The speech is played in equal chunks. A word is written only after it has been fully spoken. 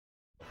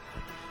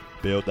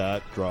Build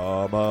that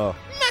drama.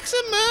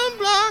 Maximum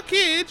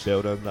blockage.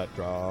 Building that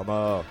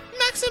drama.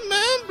 Maximum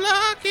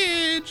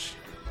blockage.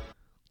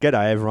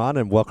 G'day everyone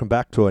and welcome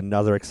back to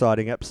another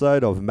exciting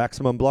episode of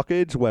Maximum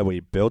Blockage where we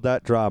build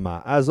that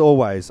drama. As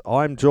always,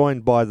 I'm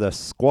joined by the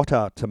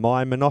squatter to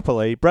my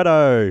monopoly,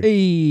 Bretto.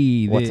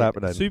 Hey, What's the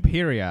happening?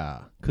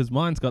 Superior, because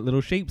mine's got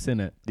little sheeps in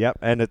it. Yep,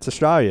 and it's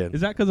Australian.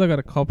 Is that because I got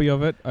a copy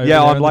of it? over Yeah,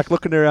 there I'm on like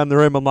looking around the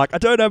room, I'm like, I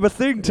don't have a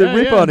thing to Yeah,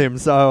 rip yeah. on him,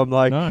 so I'm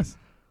like, nice.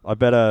 I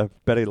better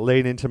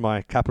lean into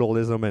my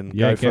capitalism and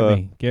Yeah, go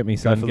get me,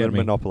 go son, for get the me.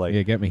 monopoly.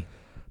 Yeah, get me.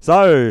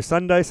 So,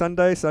 Sunday.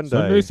 Sunday,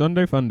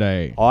 fun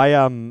day.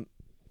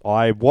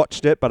 I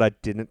watched it, but I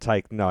didn't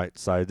take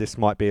notes, so this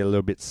might be a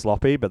little bit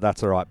sloppy, but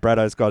that's all right.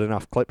 Bretto's got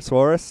enough clips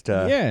for us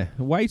to... Yeah,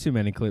 way too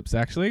many clips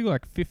actually,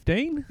 like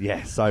 15.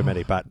 Yeah, so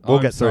many, but we'll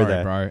I'm get through sorry,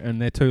 there. bro,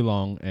 and they're too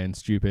long and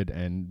stupid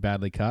and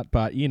badly cut,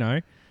 but you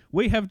know,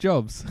 we have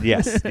jobs.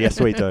 Yes,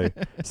 we do.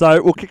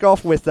 So we'll kick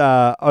off with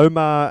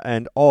Omar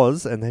and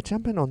Oz, and they're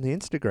jumping on the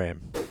Instagram.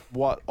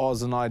 What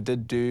Oz and I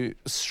did do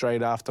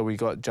straight after we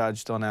got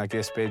judged on our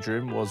guest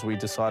bedroom was we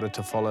decided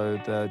to follow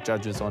the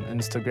judges on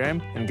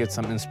Instagram and get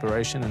some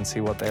inspiration and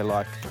see what they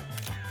like.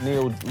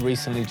 Neil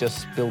recently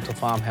just built a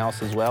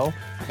farmhouse as well,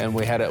 and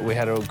we had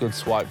a good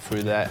swipe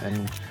through that,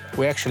 and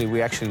we actually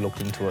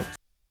looked into it.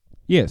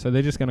 Yeah, so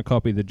they're just going to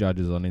copy the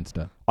judges on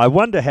Insta. I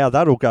wonder how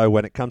that'll go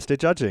when it comes to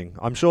judging.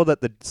 I'm sure that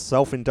the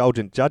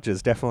self-indulgent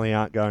judges definitely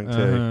aren't going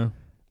to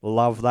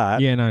love that.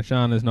 Yeah, no,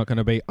 Shana's not going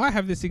to be, I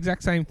have this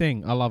exact same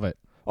thing. I love it.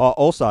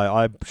 Also,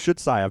 I should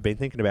say I've been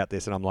thinking about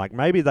this, and I'm like,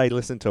 maybe they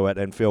listen to it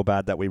and feel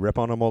bad that we rip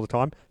on them all the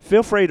time.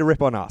 Feel free to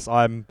rip on us.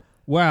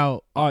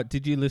 Well,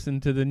 did you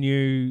listen to the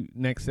new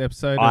next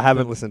episode? I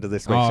haven't listened to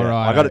this week's yet.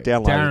 Right. I got it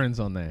downloaded. Darren's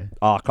on there.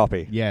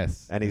 Copy.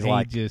 Yes. And he's he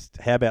like, just,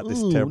 how about this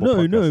 "Oh,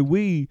 terrible no,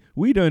 podcast?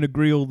 we don't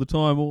agree all the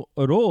time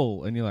at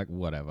all. And you're like,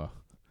 whatever.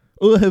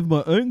 I have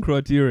my own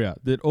criteria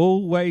that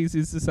always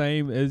is the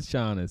same as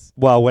Shana's.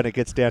 Well, when it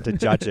gets down to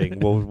judging,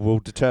 we'll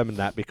determine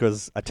that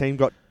because a team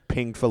got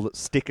pinged for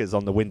stickers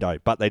on the window,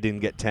 but they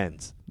didn't get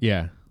 10s.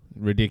 Yeah,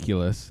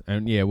 ridiculous.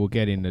 And yeah, we'll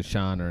get into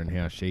Shana and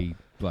how she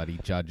bloody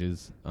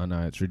judges. I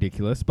know it's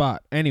ridiculous,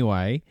 but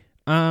anyway,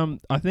 I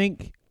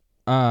think,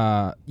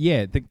 the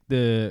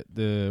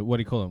what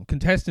do you call them?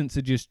 Contestants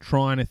are just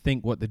trying to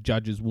think what the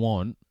judges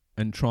want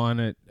and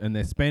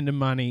they're spending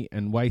money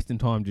and wasting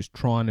time just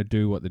trying to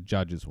do what the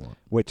judges want.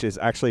 Which is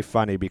actually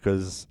funny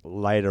because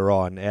later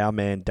on, our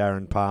man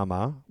Darren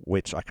Palmer,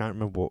 which I can't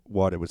remember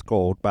what it was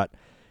called, but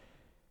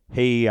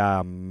he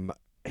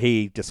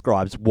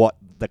describes what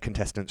the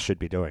contestants should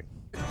be doing.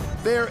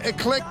 Their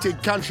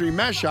eclectic country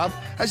mashup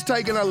has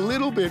taken a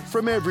little bit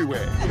from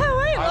everywhere. How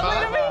are you?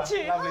 Lovely to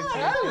meet you. Lovely to meet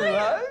you.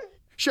 Hello.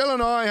 Shell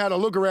and I had a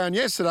look around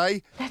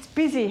yesterday. That's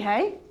busy,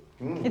 hey?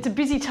 It's a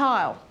busy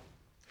tile.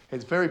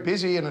 It's very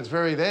busy and it's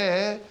very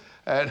there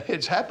and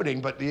it's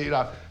happening, but you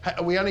know,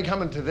 we only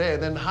come into there,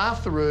 then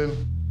half the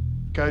room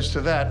goes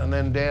to that and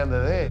then down to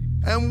there.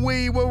 And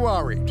we were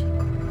worried.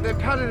 They've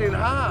cut it in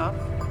half,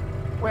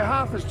 where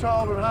half is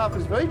tiled and half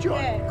is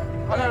V-joint.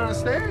 Yeah. I don't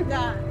understand.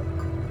 Nah.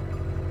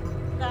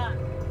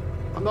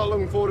 I'm not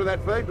looking forward to that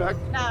feedback.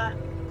 Nah.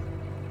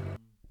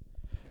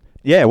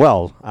 Yeah,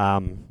 well,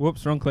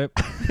 Whoops, wrong clip.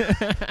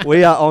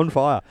 we are on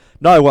fire.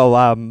 No,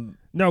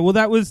 well,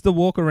 that was the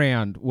walk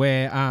around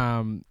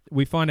where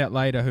we find out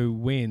later who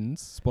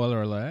wins.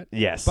 Spoiler alert.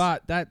 yes.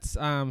 But that's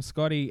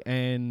Scotty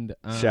and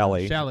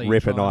Shelley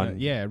ripping on-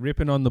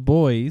 ripping on the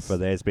boys for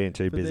theirs being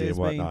too for busy theirs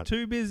and being whatnot.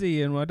 too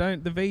busy and I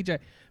don't the VJ.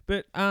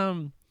 But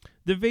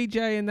the VJ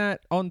in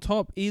that on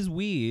top is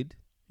weird.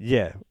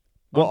 Yeah.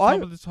 Well, on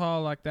top of the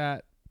tile like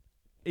that,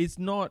 it's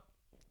not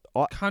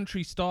I-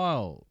 country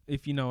style.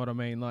 If you know what I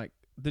mean, like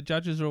the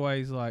judges are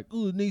always like,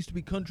 "Oh, it needs to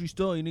be country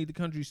style. You need the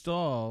country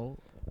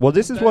style." Well,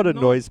 this is They're what not-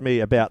 annoys me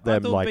about I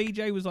them, thought like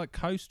VJ was like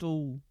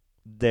coastal.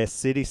 their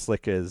city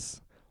slickers.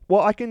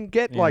 Well, I can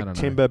get Yeah, I like don't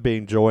know. timber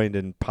being joined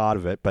and part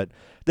of it, but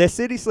they're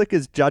city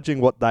slickers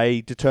judging what they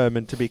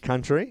determine to be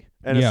country.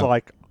 And Yeah. it's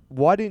like,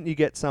 why didn't you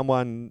get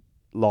someone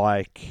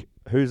like,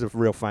 who's a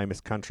real famous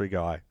country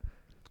guy?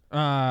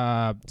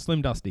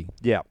 Slim Dusty.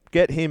 Yeah,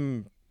 get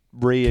him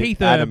Keith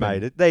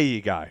reanimated. There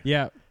you go.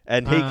 Yeah.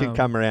 And he can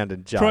come around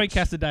and judge. Troy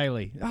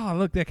Casadale. Oh,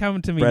 look, they're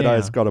coming to me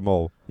Bretto's now. got them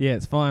all. Yeah,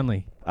 it's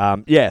finally.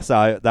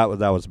 So that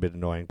was a bit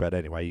annoying, but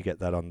anyway, you get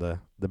that on the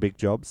big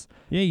jobs.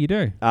 Yeah, you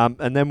do.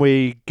 And then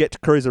we get to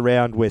cruise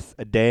around with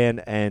Dan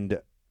and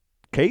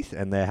Keith,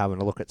 and they're having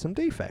a look at some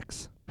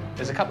defects.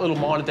 There's a couple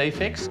little minor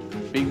defects.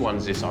 Big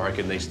one's this, I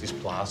reckon, this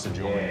plaster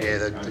joint. Yeah,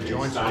 the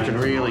joints. I can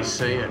really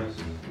see it.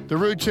 The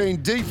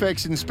routine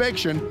defects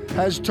inspection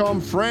has Tom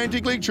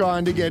frantically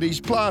trying to get his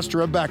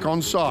plasterer back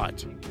on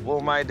site. Well,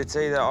 mate, it's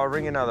either I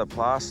ring another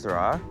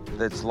plasterer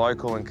that's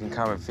local and can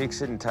come and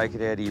fix it and take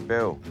it out of your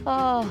bill.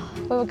 Oh,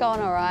 we were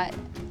going all right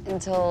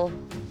until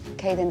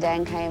Keith and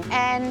Dan came.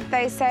 And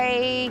they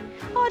say,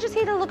 oh, just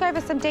here to look over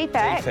some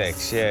defects.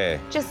 Defects, yeah.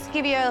 Just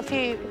give you a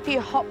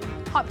few hot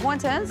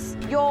pointers.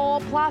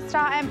 Your plaster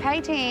and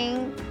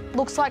painting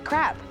looks like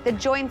crap. The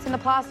joints in the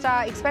plaster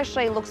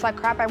especially looks like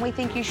crap and we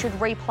think you should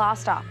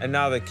re-plaster.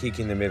 Another kick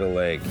in the middle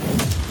leg.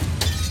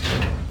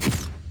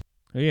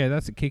 Yeah,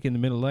 that's a kick in the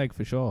middle leg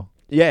for sure.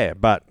 Yeah,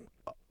 but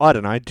I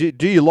don't know.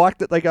 Do you like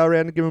that they go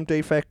around and give them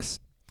defects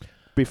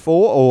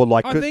before, or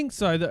like? I think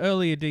so. The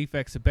earlier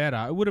defects are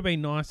better. It would have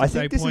been nice I if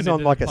think they this is pointed on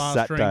to like the a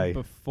plastering Saturday.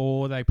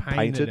 before they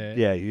painted it.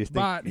 Yeah, you think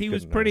But you he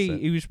was couldn't notice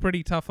it. he was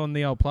pretty tough on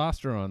the old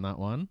plasterer on that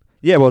one.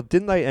 Yeah, well,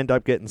 didn't they end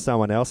up getting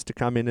someone else to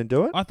come in and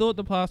do it? I thought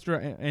the plasterer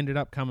ended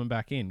up coming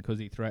back in because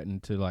he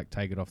threatened to like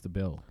take it off the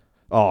bill.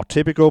 Oh,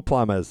 typical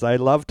plumbers. They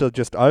love to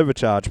just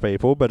overcharge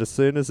people, but as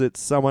soon as it's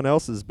someone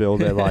else's bill,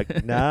 they're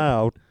like,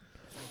 no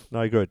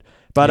good.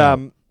 But Yeah.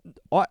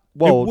 it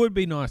It would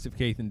be nice if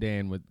Keith and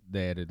Dan were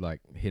there to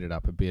like hit it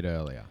up a bit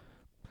earlier.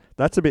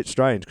 that's a bit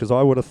strange because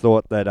I would have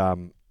thought that I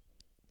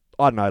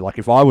don't know, like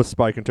if I was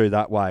spoken to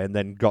that way and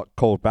then got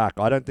called back,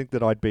 I don't think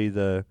that I'd be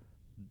the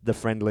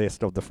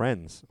friendliest of the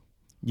friends.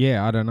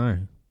 Yeah, I don't know.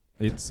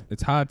 It's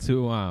hard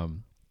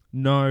to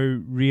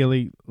know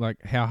really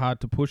like how hard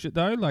to push it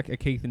though. Like a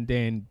Keith and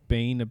Dan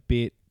being a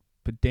bit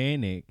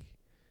pedantic,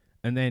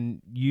 and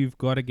then you've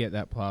got to get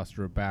that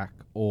plasterer back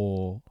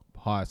or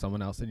hire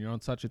someone else, and you're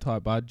on such a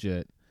tight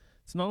budget.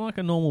 It's not like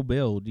a normal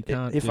build. You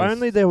can't. If just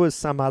only there was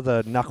some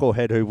other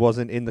knucklehead who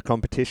wasn't in the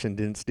competition,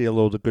 didn't steal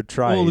all the good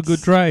trades. all the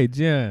good trades.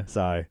 Yeah.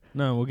 So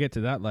No, we'll get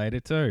to that later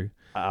too.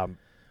 but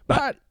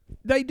But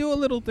they do a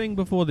little thing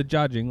before the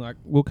judging. Like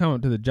we'll come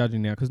up to the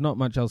judging now because not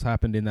much else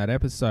happened in that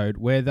episode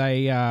where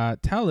they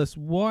tell us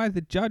why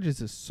the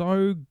judges are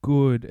so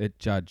good at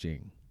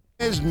judging.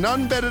 There's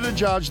none better to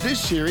judge this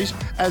series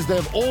as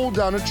they've all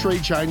done a tree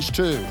change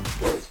too.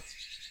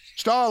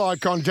 Style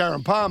icon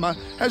Darren Palmer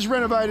has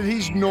renovated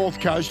his North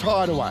Coast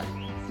hideaway.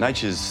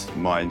 Nature's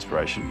my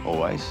inspiration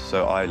always,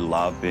 so I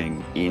love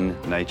being in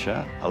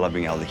nature. I love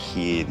being able to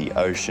hear the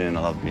ocean,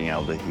 I love being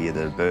able to hear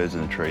the birds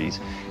and the trees.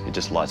 It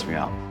just lights me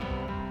up.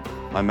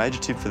 My major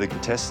tip for the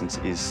contestants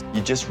is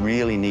you just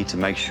really need to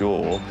make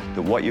sure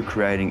that what you're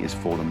creating is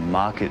for the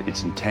market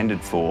it's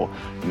intended for,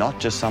 not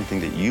just something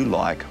that you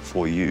like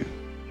for you.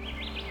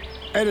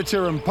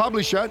 Editor and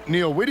publisher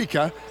Neil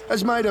Whittaker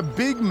has made a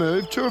big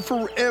move to a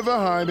forever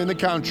home in the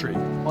country.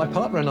 My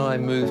partner and I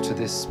moved to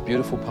this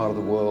beautiful part of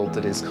the world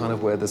that is kind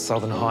of where the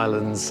Southern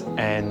Highlands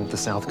and the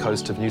south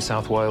coast of New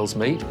South Wales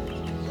meet.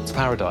 It's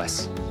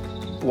paradise.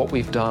 What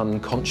we've done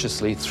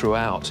consciously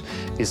throughout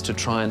is to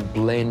try and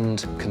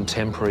blend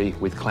contemporary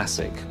with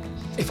classic.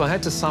 If I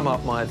had to sum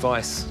up my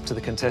advice to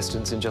the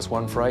contestants in just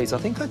one phrase, I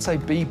think I'd say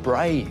be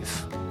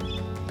brave.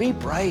 Be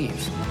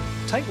brave.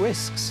 Take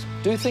risks.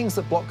 Do things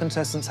that block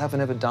contestants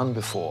haven't ever done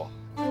before.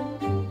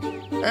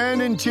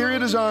 And interior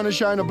designer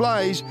Shona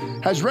Blaze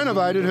has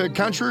renovated her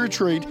country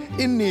retreat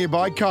in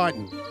nearby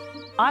Kyneton.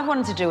 I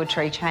wanted to do a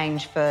tree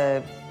change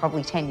for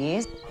probably 10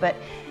 years, but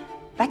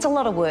that's a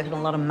lot of work and a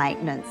lot of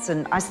maintenance,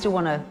 and I still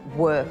want to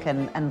work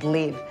and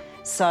live.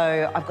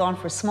 So I've gone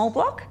for a small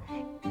block.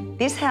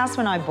 This house,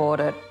 when I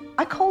bought it,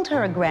 I called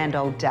her a grand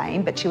old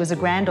dame, but she was a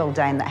grand old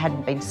dame that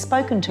hadn't been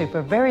spoken to for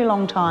a very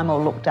long time or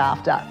looked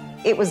after.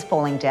 It was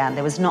falling down.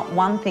 There was not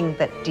one thing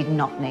that did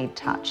not need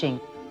touching.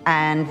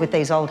 And with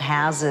these old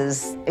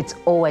houses, it's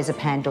always a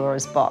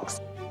Pandora's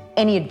box.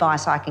 Any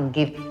advice I can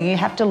give, you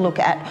have to look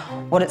at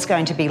what it's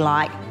going to be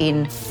like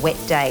in wet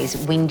days,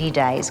 windy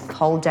days,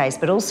 cold days,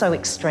 but also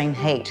extreme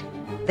heat.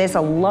 There's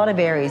a lot of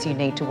areas you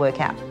need to work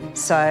out.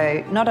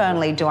 So not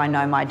only do I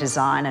know my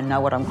design and know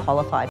what I'm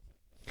qualified.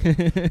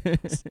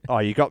 Oh,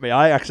 you got me.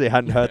 I actually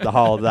hadn't heard the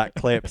whole of that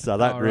clip, so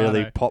that Oh, really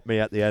righto. popped me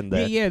at the end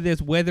there. Yeah,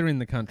 there's weather in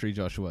the country,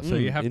 Joshua, so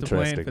you have to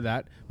plan interesting. for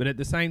that. But at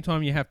the same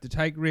time, you have to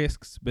take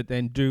risks, but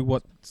then do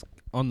what's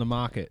on the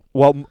market.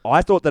 Well,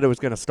 I thought that it was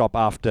going to stop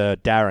after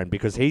Darren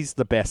because he's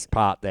the best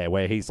part there,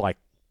 where he's like,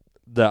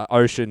 the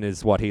ocean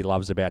is what he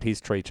loves about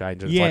his tree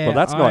change. And it's like, well,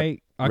 that's not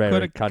I rare could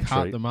in have cut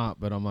country. them up,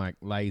 but I'm like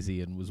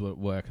lazy and was at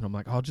work, and I'm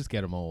like, I'll just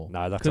get them all.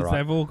 No, that's because all right.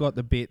 they've all got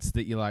the bits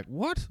that you're like,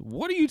 what?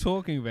 What are you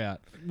talking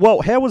about?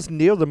 Well, how was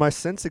Neil the most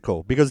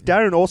sensical? Because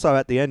Darren also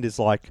at the end is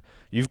like,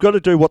 you've got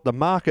to do what the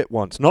market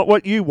wants, not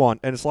what you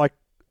want. And it's like,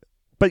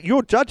 but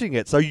you're judging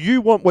it, so you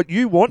want what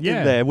you want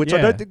in there, which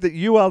I don't think that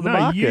you are the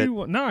market.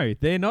 No,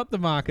 they're not the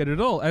market at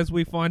all. As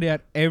we find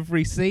out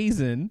every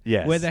season,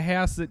 Yes. where the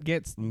house that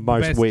gets the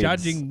Most best wins.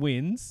 judging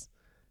wins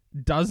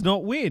does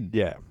not win.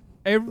 Yeah.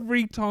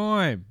 Every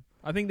time.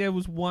 I think there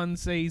was one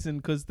season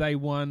because they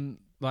won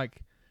like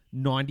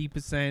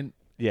 90%.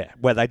 Yeah,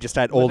 where they just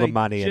had all the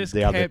money and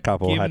the other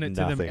couple giving had it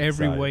to nothing. them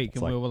every so week, it's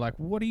and like- we were like,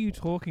 "What are you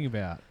talking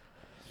about?"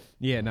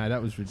 Yeah, no,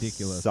 that was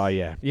ridiculous. So,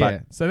 yeah, yeah.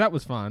 but So that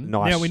was fun.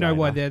 nice, Now we know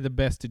why Shona. they're the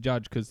best to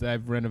judge because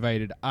they've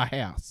renovated a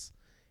house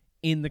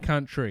in the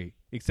country,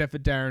 except for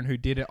Darren who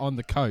did it on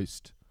the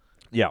coast.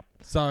 Yeah.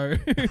 So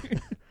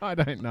I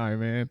don't know,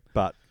 man.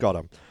 But got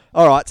him.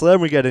 All right, so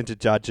then we get into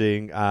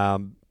judging.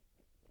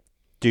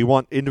 Do you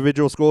want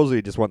individual scores or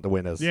you just want the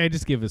winners? Yeah,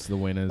 just give us the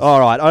winners. All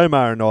right,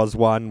 Omar and Oz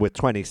won with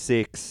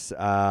 26.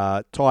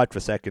 Tied for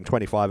second,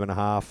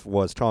 25.5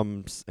 was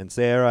Tom and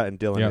Sarah and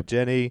Dylan Yep. and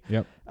Jenny.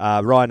 Yep.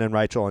 Ryan and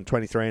Rachel on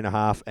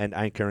 23.5 and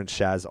Anchor and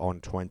Shaz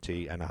on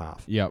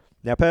 20.5. Yep.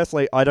 Now,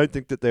 personally, I don't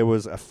think that there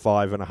was a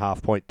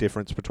 5.5 point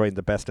difference between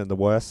the best and the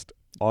worst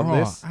on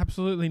this.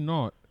 Absolutely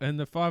not. And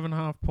the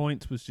 5.5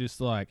 points was just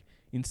like,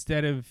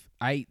 instead of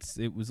 8s,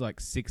 it was like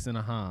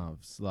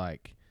 6.5s.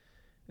 Like,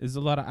 there's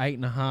a lot of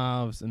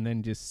 8.5s and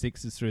then just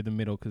 6s through the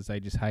middle because they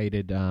just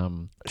hated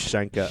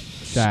Shankers,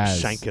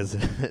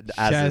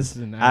 Shaz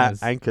and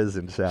Az. Anchors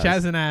and Shaz.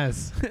 Shaz and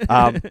Az.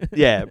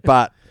 Yeah,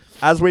 but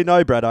as we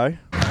know, Bretto,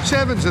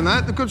 7s and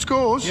that, the good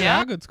scores.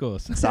 Yeah, good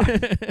scores. so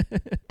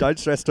don't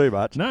stress too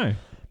much. No.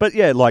 But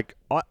yeah, like,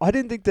 I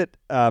didn't think that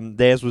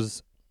theirs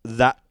was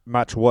that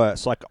much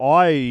worse. Like,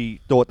 I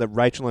thought that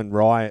Rachel and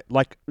Ryan,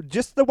 like,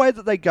 just the way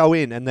that they go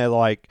in and they're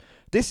like,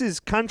 this is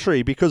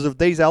country because of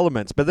these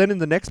elements. But then in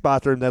the next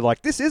bathroom, they're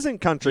like, this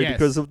isn't country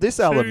because of this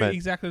element.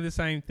 Exactly the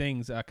same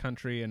things are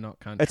country and not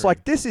country. It's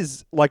like, this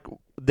is, like,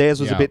 theirs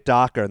was a bit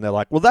darker. And they're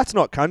like, well, that's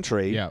not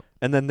country. Yep.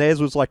 And then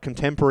theirs was, like,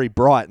 contemporary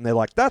bright. And they're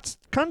like, that's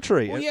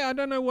country. Well, yeah, I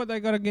don't know what they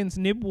got against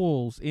nib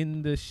walls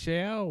in the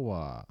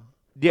shower.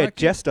 Yeah, Like,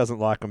 Jess doesn't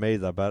like them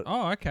either. But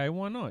oh, okay,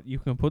 why not? You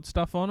can put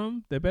stuff on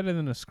them. They're better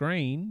than a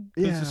screen.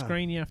 Because the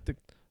screen you have to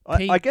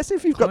I guess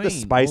if you've got the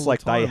clean space all like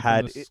the they time from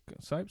had... the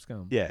soap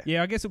scum. Yeah.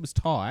 Yeah, I guess it was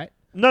tight.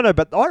 No,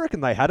 but I reckon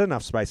they had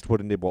enough space to put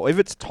a nib wall. If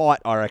it's tight,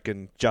 I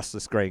reckon just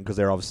the screen because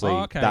they're obviously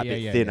that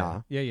bit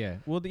thinner. Yeah.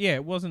 Well,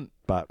 it wasn't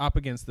But up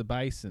against the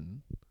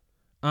basin.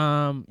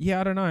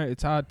 Yeah, I don't know.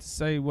 It's hard to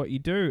say what you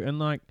do. And,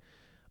 like,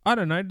 I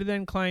don't know, to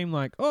then claim,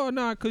 like, oh,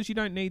 no, because you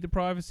don't need the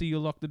privacy,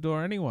 you'll lock the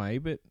door anyway.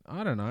 But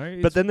I don't know.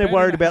 But then they're better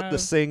worried to about have-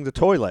 seeing the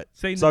toilet.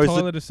 Seeing So the is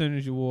toilet as soon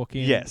as you walk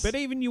in. Yes. But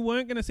even you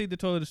weren't going to see the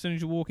toilet as soon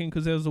as you walk in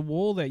because there was a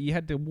wall there. You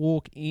had to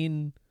walk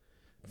in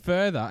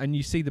further and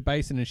you see the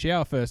basin and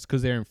shower first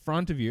because they're in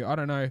front of you. I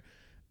don't know.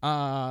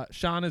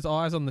 Shana's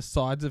eyes on the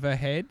sides of her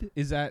head.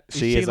 Is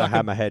She is a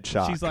hammerhead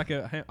shark. She's like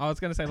I was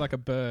going to say like a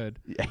bird.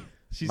 Yeah,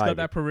 She's maybe. got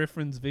that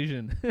peripherance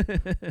vision.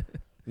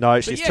 No,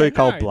 But she's yeah, too no,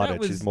 cold-blooded. that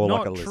was She's more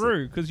like a not lizard.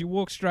 true because you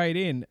walk straight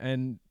in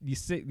and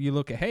you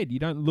look ahead. You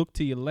don't look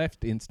to your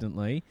left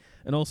instantly.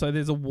 And also,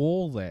 there's a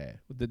wall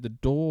there that the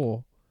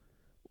door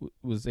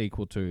was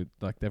equal to.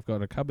 Like they've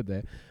got a cupboard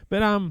there.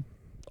 But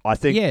I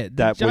think yeah, the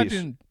that judge we...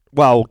 and-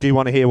 Well, do you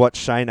want to hear what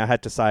Shayna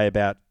had to say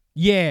about...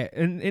 yeah,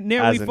 and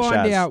now Az we and find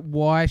Shaz? out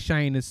why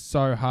Shane is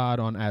so hard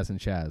on Az and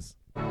Shaz.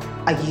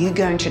 Are you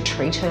going to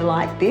treat her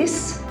like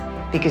this?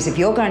 Because if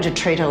you're going to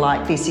treat her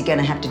like this, you're going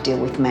to have to deal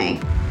with me.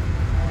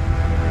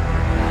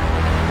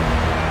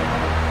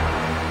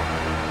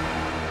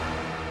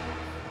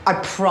 I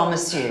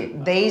promise you,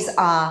 these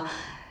are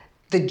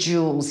the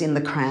jewels in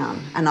the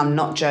crown, and I'm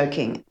not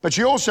joking. But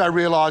she also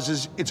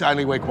realises it's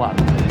only week 1.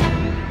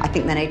 I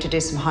think they need to do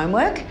some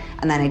homework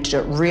and they need to do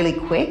it really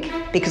quick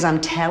because I'm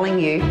telling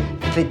you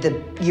for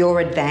your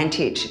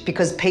advantage.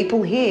 Because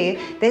people here,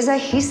 there's a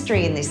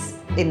history in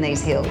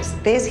these hills.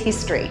 There's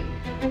history.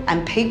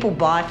 And people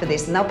buy for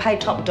this and they'll pay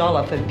top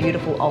dollar for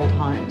beautiful old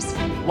homes.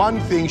 One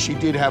thing she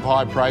did have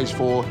high praise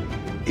for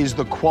is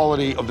the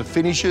quality of the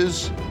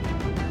finishes,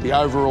 the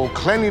overall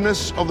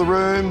cleanliness of the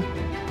room,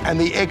 and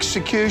the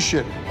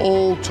execution,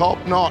 all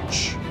top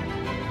notch.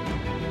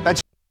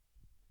 That's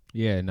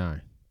Yeah, no.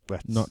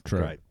 That's not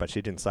true. Great, but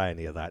she didn't say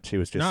any of that. She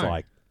was just No.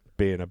 like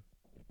being a...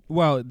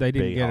 Well, they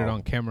didn't get it B-hole.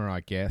 on camera, I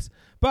guess.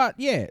 But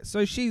yeah,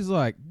 so she's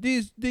like,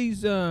 these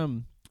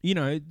you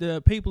know,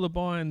 the people are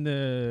buying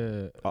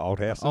the Old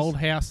houses? old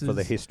houses For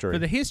the history. For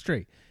the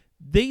history.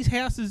 These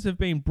houses have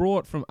been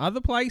brought from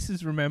other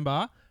places,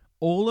 remember,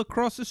 all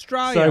across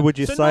Australia. So would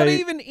you not say-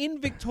 even in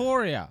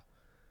Victoria.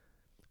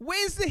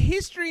 Where's the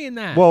history in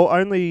that? Well,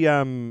 only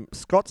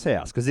Scott's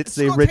house, because it's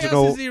the Scott's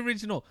original... house is the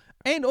original.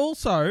 And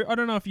also, I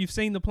don't know if you've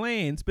seen the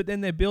plans, but then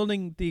they're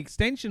building the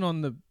extension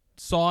on the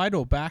side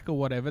or back or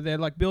whatever. They're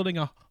like building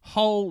a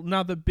whole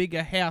nother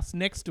bigger house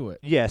next to it.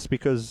 Yes,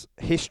 because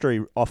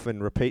history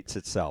often repeats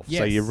itself. So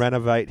Yes. you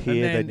renovate And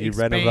here, then you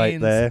renovate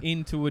expands there.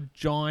 into a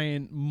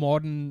giant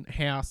modern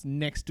house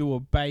next to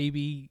a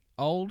baby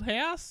old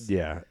house.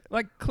 Yeah.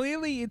 Like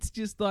clearly it's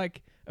just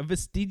like a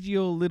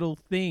vestigial little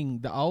thing,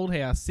 the old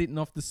house sitting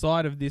off the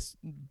side of this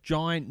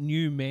giant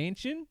new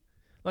mansion.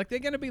 Like they're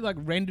going to be like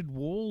rendered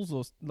walls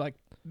or like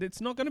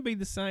it's not going to be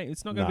the same.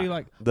 It's not going to No. be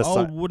like The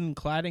old sa- wooden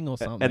cladding or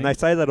something. And they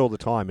say that all the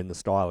time in the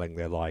styling.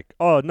 They're like,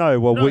 oh, no,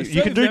 well, No, it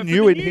you can says do that for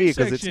new the in new here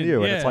because it's section.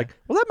 new. And it's Yeah. like,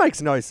 well, that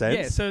makes no sense.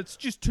 Yeah, so it's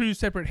just two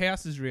separate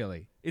houses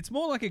really. It's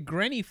more like a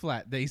granny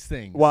flat, these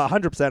things. Well,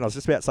 100%. I was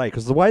just about to say,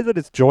 because the way that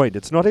it's joined,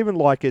 it's not even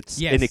like it's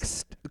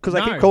Yes. because they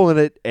No. keep calling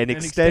it an An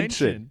extension.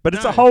 extension. But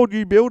it's No. a whole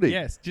new building.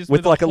 Yes, just with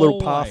with a like a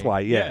little hallway.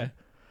 pathway. Yeah.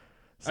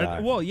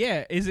 So, Well,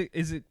 yeah. Is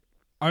it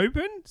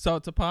open so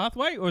it's a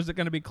pathway, or is it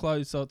going to be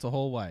closed so it's a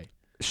hallway?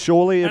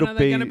 surely And it'll are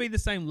they be. going to be the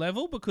same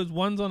level because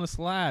one's on a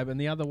slab and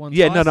the other one's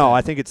Yeah, no. high I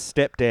set? think it's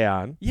stepped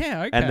down.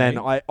 Yeah, And then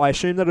okay. I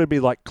assume that it'll be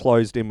like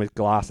closed in with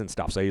glass and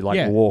stuff, so you like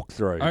Yeah. walk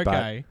through. But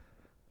Okay.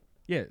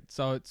 Yeah,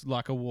 so it's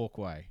like a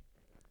walkway.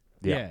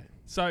 Yeah. Yeah.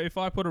 So if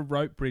I put a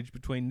rope bridge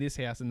between this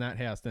house and that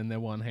house, then they're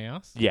one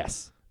house.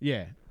 yes,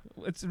 Yeah.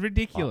 It's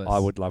ridiculous. I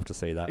would love to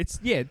see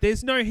that.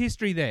 There's no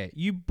history there.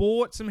 You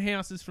bought some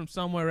houses from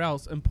somewhere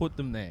else and put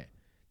them there.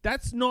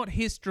 That's not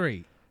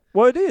history.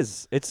 Well, it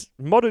is. It's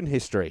modern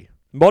history.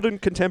 Modern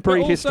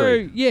contemporary But also,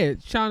 history. yeah,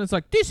 Shana's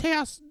like, this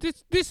house,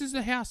 this is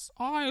the house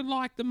I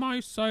like the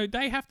most, so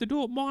they have to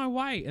do it my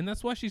way. And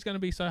that's why she's going to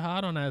be so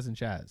hard on Az and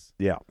Chaz.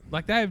 Yeah.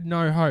 Like, they have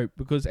no hope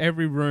because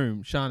every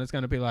room, Shana's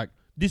going to be like,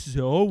 this is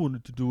how I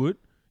wanted to do it.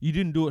 You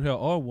didn't do it how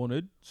I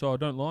wanted, so I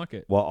don't like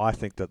it. Well, I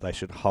think that they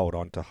should hold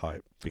on to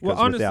hope because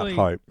honestly, without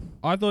hope...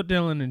 I thought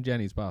Dylan and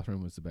Jenny's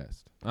bathroom was the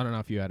best. I don't know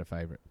if you had a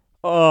favourite.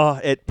 Oh,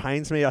 it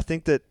pains me. I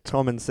think that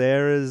Tom and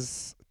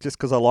Sarah's, just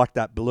because I like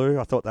that blue,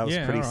 I thought that was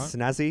pretty alright.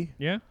 snazzy.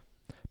 Yeah.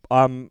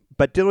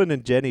 But Dylan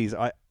and Jenny's,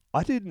 I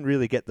didn't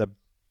really get the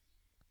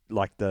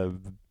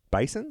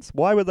basins.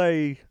 Why were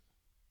they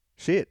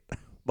shit?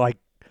 Like,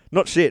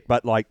 not shit,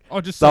 but like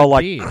just they were so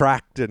like big.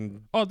 cracked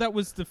and. Oh, that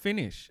was the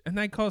finish, and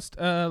they cost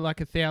like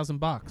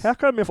 $1,000. How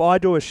come if I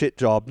do a shit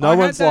job, no I had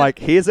one's that- like,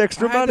 here's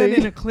extra I had money? that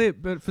in a clip,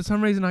 but for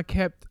some reason I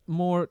kept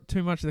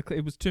too much of the clip.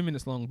 It was 2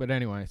 minutes long, but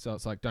anyway, so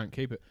it's like, don't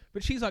keep it.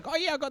 But she's like, oh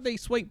yeah, I got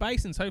these sweet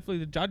basins. Hopefully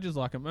the judges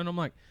like them. And I'm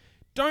like,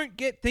 don't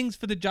get things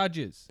for the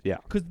judges. Yeah.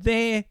 Because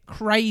they're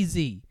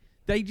crazy.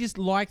 They just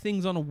like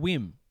things on a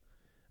whim.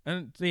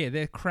 And yeah,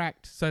 they're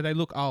cracked, so they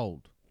look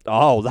old.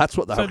 Oh, that's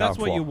what they're So that's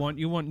going what for. you want.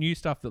 You want new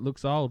stuff that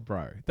looks old,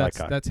 bro.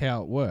 That's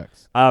how it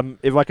works.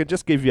 If I could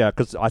just give you,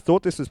 because I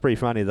thought this was pretty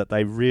funny that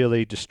they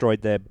really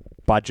destroyed their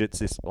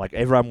budgets. Like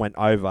everyone went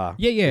over.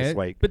 This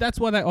week. But that's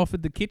why they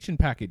offered the kitchen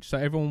package, so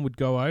everyone would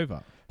go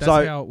over. That's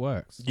So how it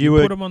works. you You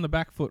were- put them on the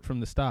back foot from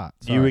the start.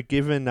 You were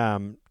given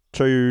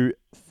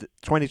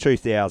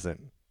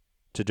 22,000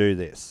 to do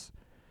this.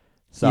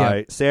 So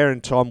Yeah. Sarah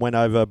and Tom went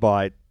over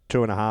by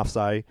 2.5.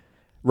 Say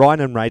Ryan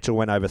and Rachel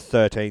went over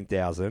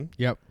 13,000.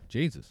 Yep.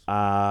 Jesus.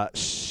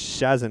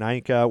 Shaz and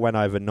Anchor went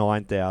over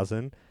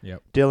 9,000.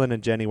 Yep. Dylan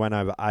and Jenny went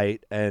over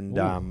 8, and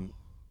Ooh.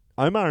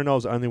 Omar and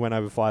Oz only went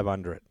over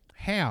 500.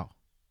 How?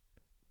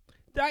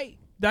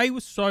 They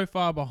were so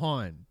far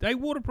behind. They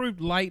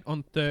waterproofed late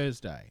on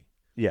Thursday.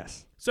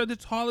 Yes. So the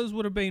tilers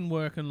would have been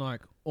working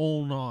like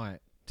all night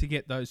to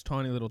get those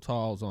tiny little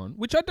tiles on,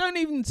 which I don't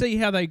even see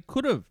how they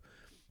could have.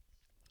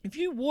 If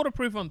you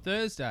waterproof on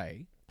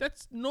Thursday,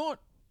 that's not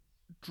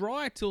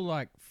dry till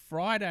like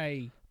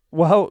Friday.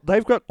 Well,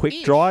 they've got quick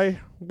Ish. dry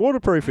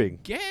waterproofing.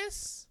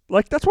 Guess.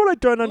 Like that's what I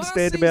don't Last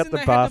understand season about the they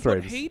had to put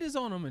bathrooms. heaters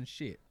on them and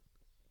shit.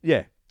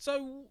 Yeah.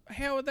 So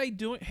how are they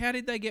doing? How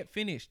did they get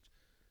finished?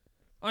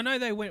 I know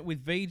they went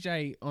with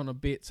VJ on a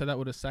bit, so that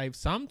would have saved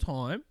some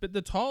time. But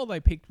the tile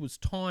they picked was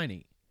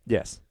tiny,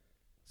 Yes.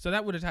 so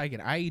that would have taken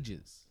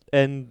ages.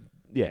 And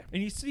yeah.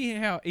 And you see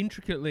how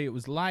intricately it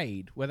was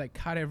laid, where they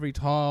cut every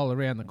tile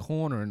around the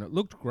corner, and it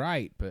looked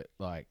great. But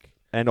like,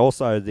 And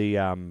also the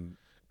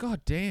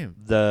god damn,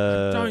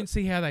 the I don't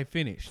see how they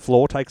finished.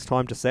 floor takes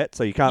time to set,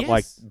 so you can't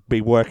like Yes.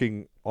 be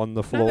working on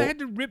the floor. No, they had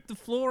to rip the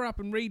floor up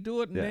and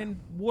redo it, and Yeah. then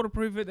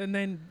waterproof it, and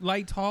then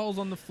lay tiles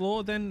on the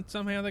floor. Then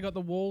somehow they got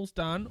the walls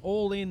done,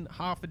 all in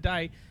half a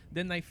day.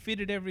 Then they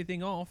fitted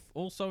everything off,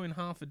 also in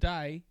half a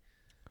day.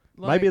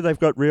 Maybe they've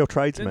got real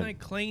tradesmen. Then they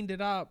cleaned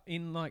it up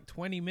in like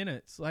 20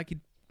 minutes. Like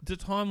the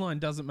timeline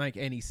doesn't make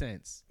any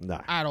sense. No.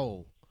 At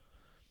all.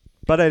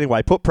 But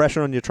anyway, put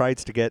pressure on your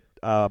trades to get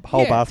a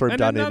whole bathroom and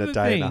done in a another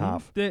day and a thing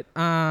half. That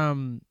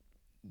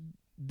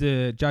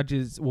the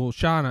judges, well,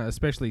 Shana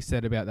especially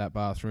said about that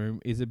bathroom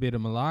is a bit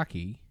of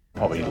malarkey.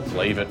 Probably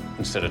leave it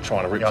instead of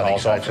trying to rip Yeah, I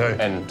think tiles so off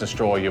too. and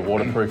destroy your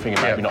waterproofing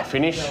and maybe not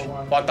finish.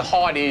 Like the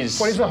height is...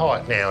 What is the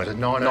height now? Is it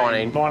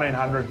 19?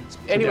 1900.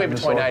 Anywhere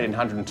between 8 and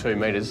 102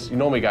 metres. You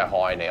normally go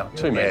higher now.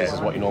 2 metres is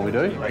what you normally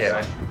do.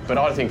 Yeah. But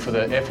I think for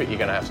the effort you're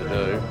going to have to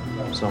do...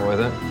 It's not worth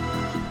it.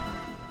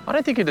 I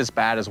don't think it's as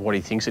bad as what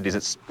he thinks it is.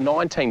 It's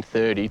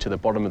 1930 to the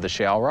bottom of the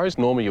shower rose.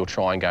 Normally you'll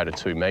try and go to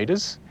 2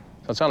 metres.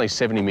 So it's only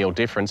 70 mil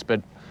difference,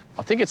 but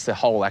I think it's the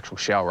whole actual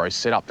shower rose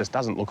setup. This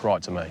doesn't look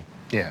right to me.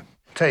 Yeah.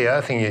 Tell you the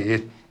other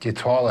thing, your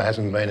tiler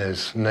hasn't been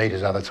as neat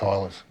as other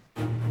tilers.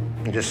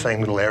 You're just seeing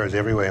little errors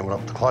everywhere. And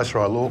the closer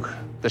I look...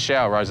 The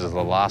shower roses are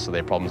the last of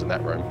their problems in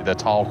that room. The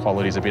tile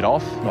quality's a bit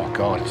off. Oh,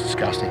 God, it's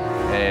disgusting.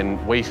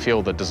 And we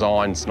feel the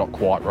design's not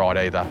quite right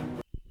either.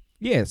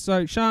 Yeah,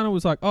 so Shana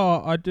was like,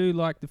 oh, I do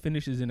like the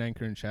finishes in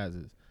Anchor and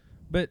Shaz's.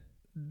 But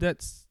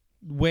that's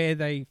where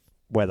they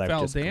Where they've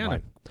fell just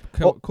down,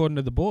 complained. according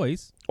to the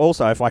boys.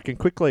 Also, if I can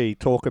quickly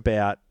talk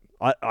about,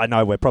 I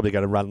know we're probably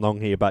going to run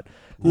long here, but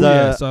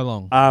Yeah, so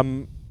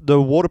long.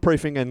 The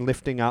waterproofing and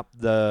lifting up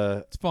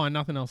the. It's fine.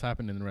 Nothing else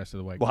happened in the rest of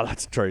the week. Well,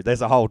 that's true.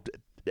 There's a whole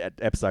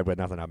episode where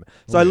nothing happened.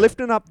 So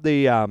lifting up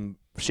the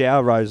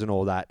shower rows and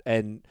all that,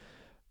 and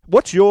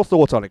what's your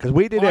thoughts on it? Because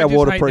we did I our just hate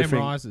waterproofing. them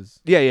risers.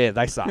 Yeah,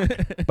 they suck.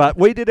 But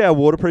we did our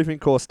waterproofing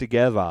course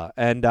together,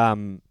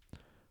 and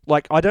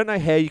like I don't know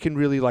how you can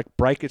really like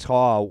break a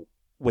tile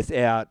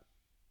without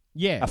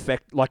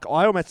effect. Like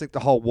I almost think the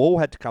whole wall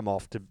had to come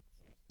off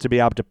to be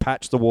able to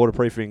patch the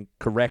waterproofing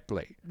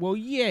correctly. Well,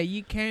 yeah,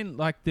 you can.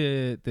 Like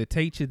the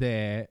teacher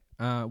there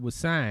was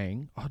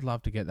saying, I'd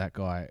love to get that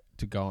guy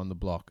to go on the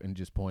block and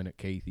just point at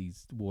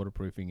Keithy's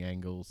waterproofing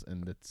angles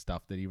and the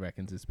stuff that he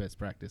reckons is best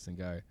practice and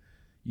go,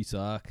 you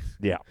suck.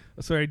 Yeah.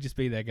 I swear he'd just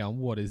be there going,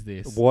 what is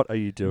this? What are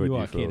you doing, You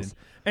you are kidding. fools?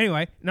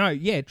 Anyway, no,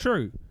 yeah,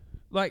 true.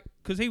 like,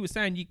 because he was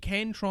saying you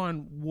can try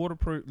and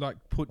waterproof, like,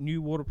 put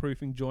new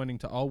waterproofing joining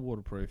to old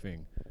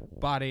waterproofing,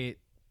 but it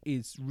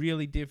is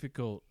really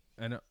difficult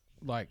and it,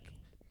 like,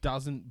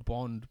 doesn't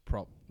bond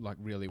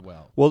really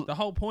well. Well, the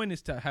whole point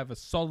is to have a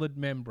solid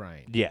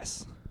membrane.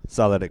 Yes,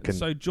 so that it can.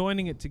 So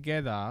joining it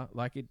together,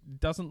 like, it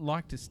doesn't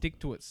like to stick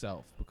to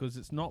itself because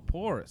it's not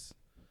porous.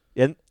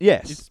 And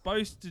yes, It's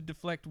supposed to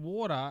deflect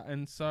water,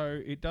 and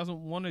so it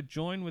doesn't want to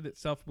join with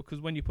itself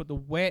because when you put the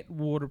wet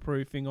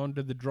waterproofing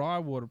onto the dry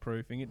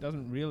waterproofing, it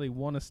doesn't really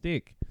want to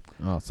stick.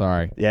 Oh,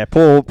 sorry. Yeah,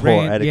 poor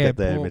Rant, etiquette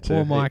there, poor, Mitch.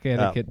 poor Mike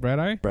etiquette,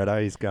 Bretto.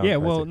 Bretto, he's going. Yeah,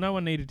 well, crazy. no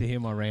one needed to hear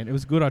my rant. It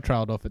was good I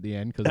trailed off at the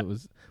end because it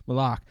was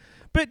malark.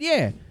 But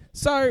yeah,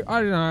 so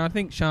I don't know. I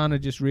think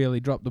Shana just really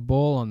dropped the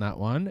ball on that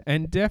one,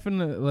 and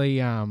definitely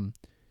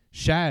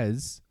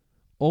Shaz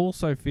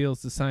also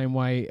feels the same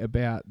way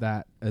about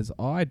that as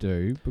I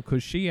do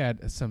because she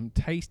had some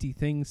tasty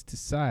things to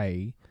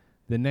say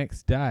the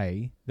next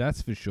day.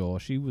 That's for sure.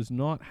 She was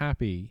not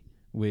happy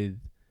with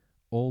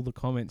all the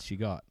comments she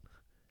got,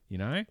 you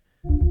know?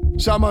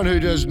 Someone who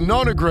does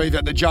not agree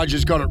that the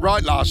judges got it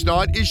right last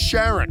night is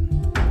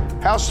Sharon.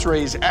 House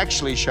 3 is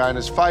actually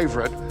Shana's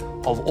favourite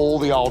of all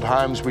the old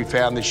homes we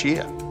found this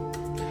year.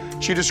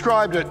 She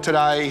described it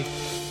today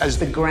as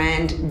The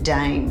Grand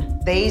Dame.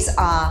 These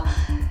are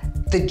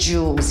the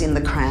jewels in the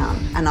crown,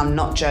 and I'm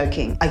not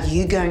joking. Are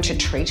you going to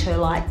treat her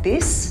like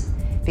this?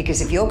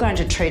 Because if you're going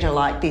to treat her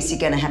like this, you're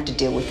going to have to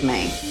deal with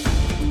me.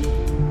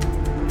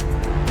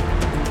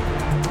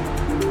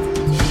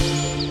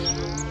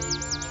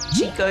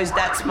 She goes,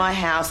 that's my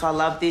house, I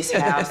love this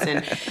house,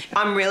 and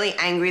I'm really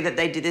angry that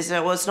they did this.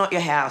 Well, it's not your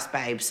house,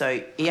 babe,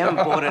 so you haven't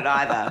bought it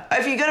either.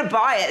 If you're going to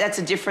buy it, that's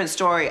a different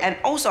story. And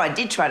also, I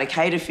did try to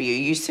cater for you.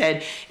 You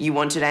said you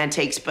wanted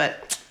antiques,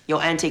 but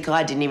your antique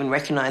eye didn't even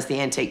recognise the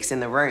antiques in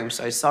the room,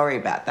 so sorry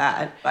about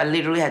that. I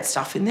literally had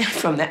stuff in there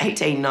from the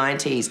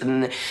 1890s,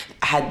 and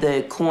I had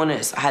the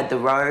cornice, I had the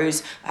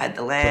rose, I had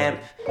the lamp.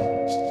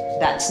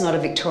 That's not a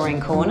Victorian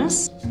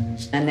cornice,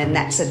 and then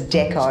that's a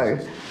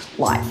deco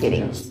light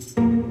fitting.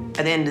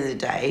 At the end of the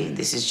day,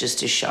 this is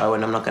just a show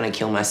and I'm not going to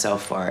kill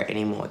myself for it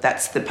anymore.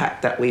 That's the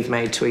pact that we've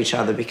made to each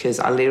other because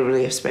I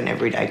literally have spent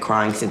every day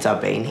crying since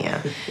I've been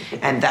here,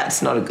 and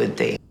that's not a good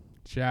thing.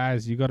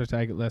 Shaz, you got to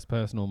take it less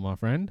personal, my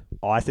friend.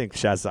 I think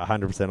Shaz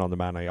 100% on the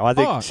money. I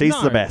think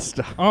she's the best.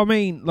 I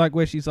mean, like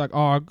where she's like,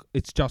 oh,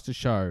 it's just a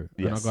show.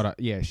 Yes.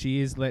 And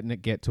she is letting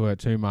it get to her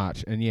too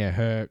much. And yeah,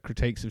 her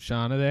critiques of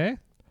Shana there,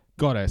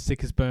 got her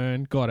sick as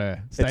burn, got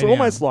her. It's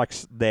almost like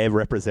they're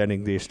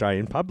representing the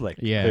Australian public.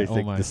 Yeah, who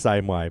think the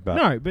same way. But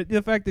no, but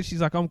the fact that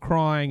she's like, I'm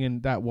crying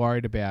and that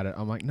worried about it,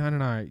 I'm like,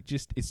 no,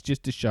 it's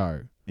just a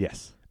show.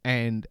 Yes.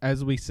 And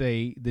as we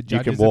see, the You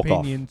can judges' walk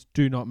opinions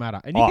do not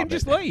matter. And you can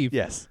just leave.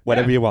 Yes,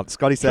 whatever you want.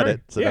 Scotty said True.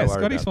 it, so yeah, don't worry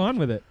Scotty's about fine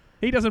with it.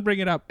 He doesn't bring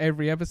it up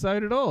every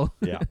episode at all.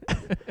 Yeah.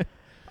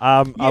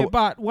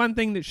 But one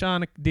thing that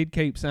Shana did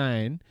keep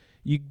saying,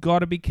 you got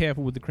to be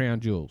careful with the crown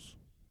jewels.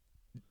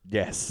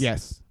 Yes.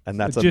 Yes. And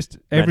that's just a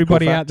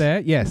everybody medical out there.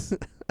 Yes.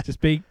 Just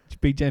be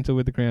gentle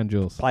with the crown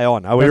jewels. Play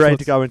on. Are we ready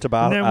to go into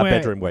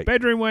bedroom week?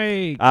 Bedroom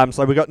week.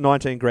 So we got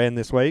 19 grand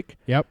this week.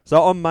 Yep.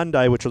 So on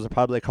Monday, which was a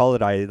public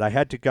holiday, they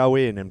had to go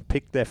in and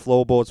pick their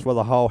floorboards for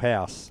the whole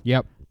house.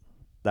 Yep.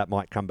 That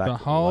might come back The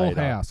whole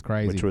later, house,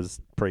 crazy. Which was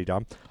pretty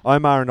dumb.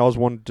 Omar and Oz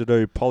wanted to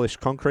do polished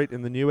concrete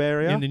in the new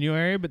area. In the new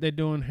area, but they're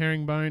doing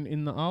herringbone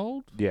in the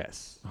old?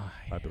 Yes.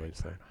 I believe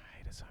so. I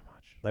hate it so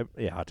much.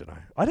 I don't know.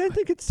 I don't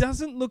think it's...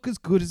 doesn't look as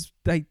good as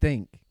they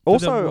think. for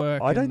the Also,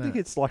 work I and don't think that.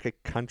 it's like a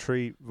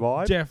country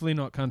vibe. Definitely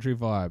not country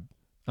vibe,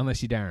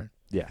 unless you're Darren.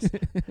 Yes.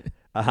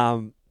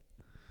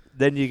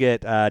 Then you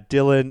get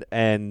Dylan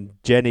and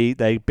Jenny.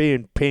 They're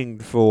being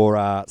pinged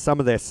for some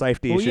of their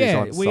safety issues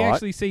on we site.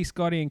 actually see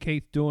Scotty and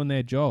Keith doing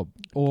their job.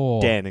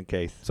 Or Dan and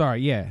Keith.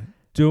 Sorry, yeah.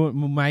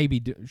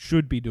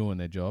 Should be doing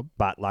their job.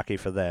 But lucky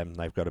for them,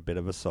 they've got a bit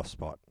of a soft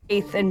spot.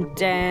 Keith and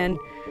Dan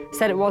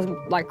said it wasn't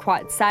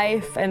quite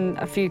safe, and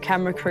a few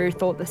camera crew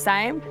thought the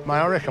same. Mate,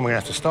 I reckon we're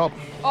going to have to stop.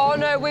 Oh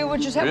no, we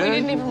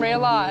didn't even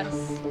realise.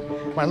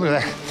 Mate, look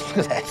at that.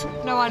 Look at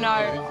that. No, I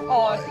know.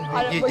 Oh,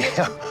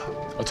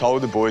 I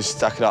told the boys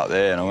stack it up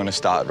there and I'm going to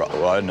start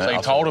riding it. So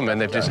you told them and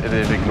they've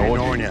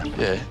ignored you.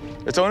 Yeah.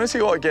 It's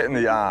honestly like getting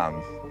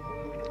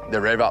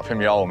the rev up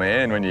from your old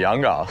man when you're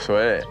younger, I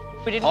swear.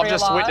 I've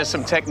just witnessed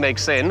some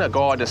techniques then, a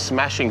guy just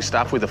smashing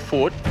stuff with a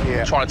foot,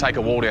 trying to take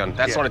a wall down.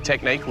 That's not a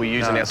technique we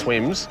use in our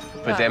swims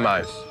for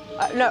demo.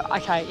 no,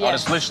 okay, yeah. I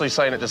just literally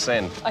seen it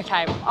descend.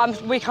 Okay,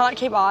 we can't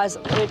keep eyes.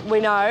 We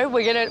know.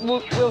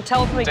 We'll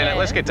tell them again. Dino,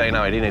 let's get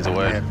Dino in. He needs a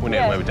word. We need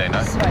to move with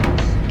Dino.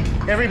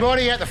 Sweet.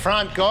 Everybody at the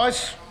front,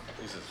 guys.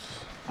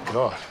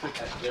 God.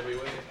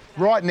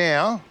 Right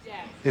now,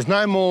 there's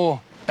no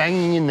more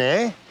banging in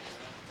there.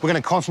 We're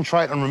going to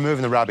concentrate on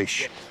removing the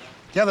rubbish.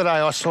 The other day,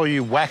 I saw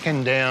you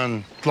whacking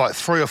down like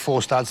 3 or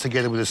 4 studs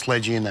together with a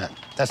sledgie in that.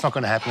 That's not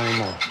going to happen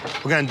anymore.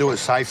 We're going to do it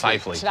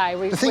safely. Today,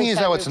 the thing is,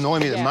 though, what's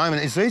annoying me at the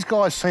moment is these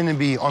guys seem to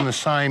be on the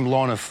same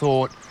line of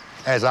thought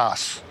as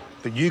us,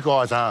 but you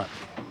guys aren't.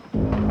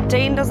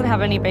 Dean doesn't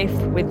have any beef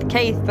with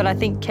Keith, but I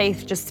think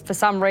Keith just, for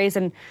some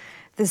reason,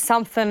 there's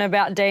something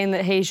about Dean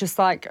that he's just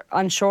like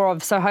unsure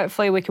of. So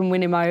hopefully we can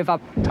win him over.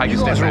 You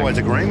guys are always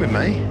agreeing with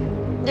me.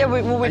 Yeah, we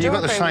And do. you've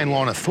got the agree. same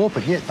line of thought,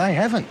 but yet they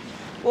haven't.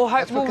 Well, what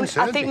I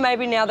concerns think me.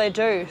 maybe now they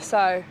do.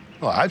 So.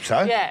 Well, I hope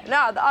so. Yeah,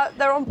 no,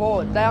 they're on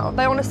board. They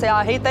honestly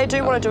are. They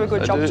do want to do a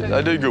good job too.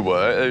 They do good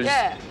work.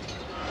 Yeah.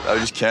 They were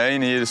just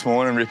keen here this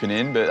morning, ripping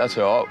in, but that's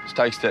all right. Just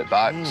take a step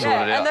back, sort it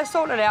Yeah, and out. they're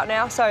sorting it out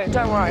now, so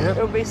don't worry. Yep.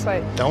 It'll be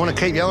sweet. Don't want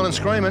to keep yelling and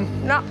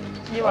screaming. No,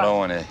 you I don't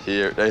won't. want to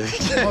hear it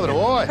either. Neither do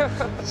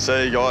I.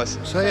 See you guys.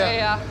 See ya.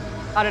 Yeah.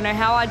 I don't know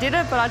how I did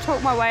it, but I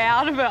talked my way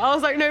out of it. I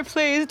was like, no,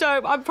 please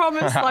don't. I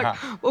promise. Like,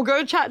 we'll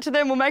go chat to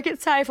them. We'll make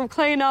it safe. We'll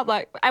clean up.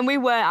 Like, and we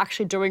were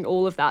actually doing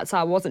all of that, so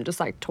I wasn't just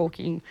like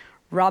talking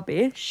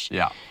rubbish.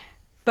 Yeah.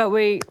 But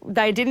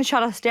they didn't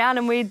shut us down,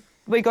 and we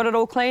got it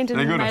all cleaned and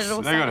They made got it all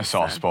a, they got a safe,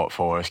 soft so. spot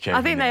for us,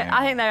 I think they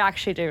Kevin.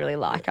 actually do really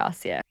like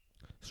us. Yeah.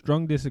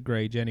 Strong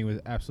disagree. Jenny was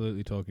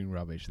absolutely talking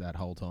rubbish that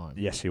whole time.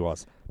 Yes, she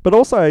was. But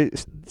also,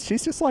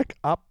 she's just like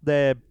up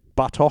their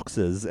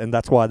buttockses, and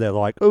that's why they're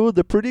like, oh,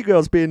 the pretty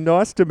girl's being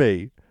nice to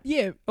me.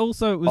 Yeah,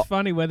 also it was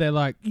funny where they're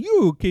like,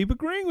 you keep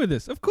agreeing with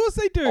us. Of course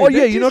they do. Oh,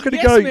 They're yeah, you're not just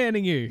going to go.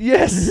 yes-manning you.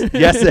 Yes.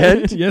 Yes,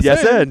 and. Yes,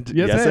 yes, and. and.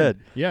 Yes, Yes, and. and.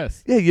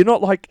 Yes. Yeah, you're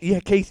not like, yeah,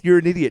 Keith, you're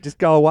an idiot. Just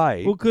go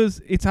away. Well,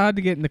 because it's hard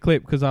to get in the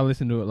clip because I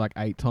listened to it like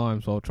 8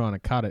 times while trying to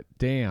cut it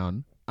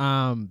down.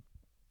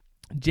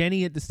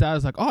 Jenny at the start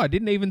is like, oh, I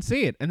didn't even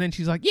see it. And then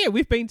she's like, yeah,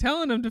 we've been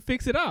telling them to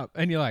fix it up.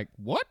 And you're like,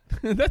 what?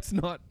 That's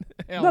not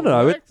how it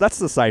No, works. that's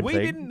the same we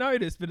thing. didn't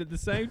notice, but at the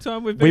same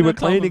time, we've been We were on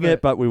top cleaning of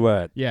it, but we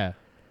weren't. Yeah.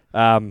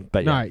 But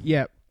yeah. No,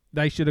 yeah.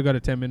 They should have got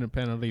a 10-minute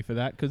penalty for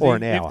that. Cause Or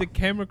if, an hour. If the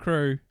camera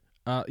crew,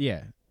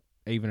 yeah,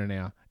 even an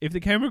hour. If the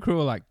camera crew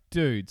are like,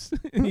 dudes,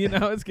 you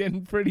know, it's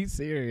getting pretty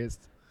serious.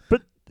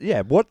 But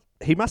yeah,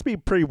 he must be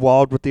pretty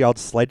wild with the old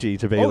sledgy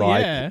to be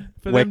like, yeah,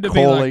 for we're them to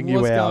calling be like, you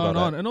what's out going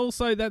on on? it. And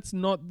also, that's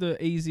not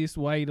the easiest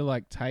way to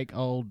like take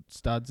old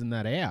studs and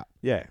that out.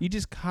 Yeah. You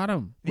just cut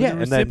them with Yeah, a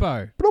and then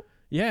Recipo. bloop.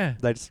 Yeah.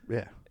 They just,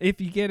 yeah. If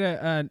you get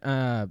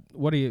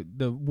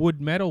the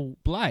wood metal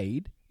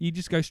blade, you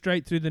just go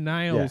straight through the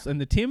nails and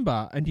the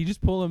timber and you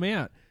just pull them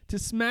out. To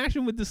smash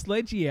them with the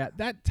sledgy out,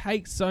 that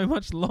takes so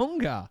much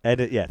longer.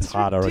 And it's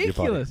harder on your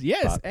body. Ridiculous,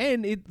 yes. But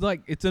And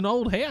it's an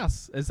old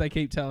house, as they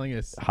keep telling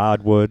us.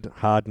 hard wood,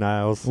 hard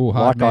nails. Ooh,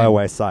 hard like I man.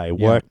 always say, Yep.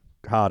 work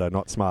harder,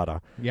 not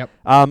smarter. Yep.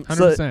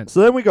 100%. So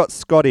then we got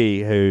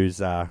Scotty,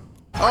 who's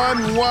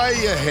I'm way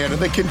ahead of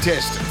the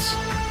contestants.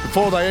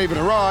 Before they even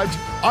arrived,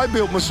 I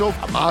built myself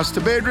a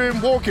master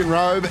bedroom, walk-in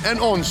robe and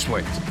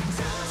ensuite.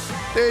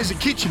 There's a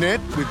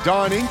kitchenette with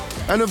dining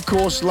and, of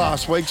course,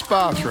 last week's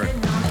bathroom.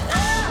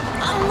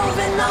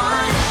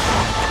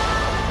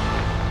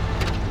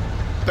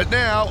 But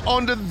now,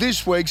 on to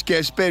this week's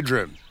guest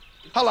bedroom.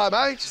 Hello,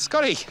 mate.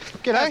 Scotty,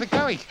 G'day. how's it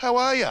going? How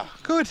are you?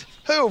 Good.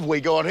 Who have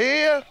we got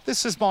here?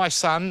 This is my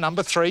son,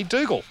 number 3,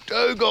 Dougal.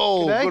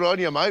 Dougal. G'day. Good on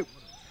you, mate.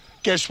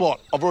 Guess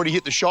what? I've already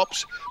hit the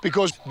shops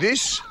because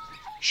this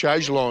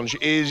chaise lounge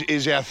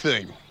is our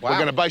theme. Wow. We're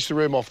going to base the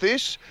room off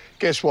this.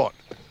 Guess what?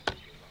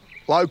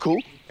 Local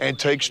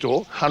antique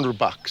store,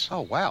 $100.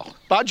 Oh, wow.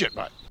 Budget,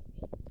 mate.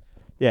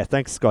 yeah,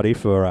 thanks Scotty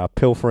for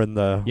pilfering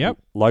the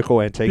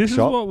local antique This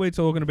shop. is what we're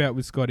talking about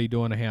with Scotty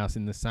doing a house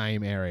in the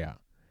same area.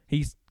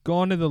 He's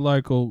gone to the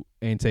local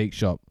antique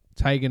shop,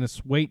 taken a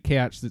sweet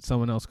couch that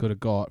someone else could have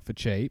got for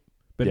cheap,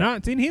 but no,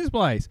 it's in his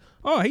place.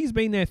 Oh, he's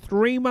been there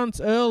 3 months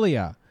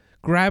earlier,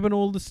 grabbing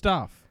all the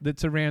stuff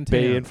that's around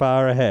town. Being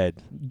far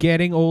ahead.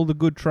 Getting all the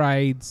good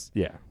trades.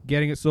 Yeah.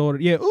 Getting it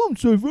sorted. Yeah, oh, I'm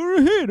so far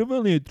ahead. I've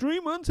only had 3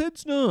 months head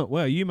start.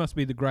 Well, you must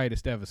be the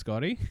greatest ever,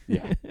 Scotty.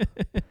 Yeah.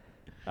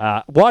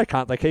 Why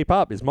can't they keep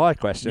up is my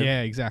question.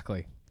 Yeah,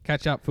 exactly.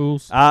 Catch up,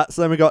 fools. So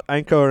then we got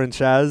Anchor and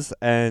Chaz,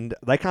 and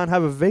they can't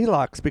have a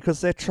Velux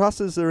because their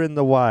trusses are in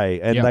the way,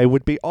 and Yep. they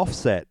would be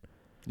offset.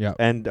 Yep.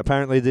 And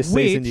apparently this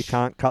season you Which,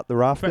 can't cut the For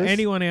rafters.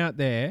 anyone out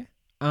there,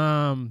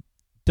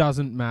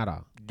 doesn't matter.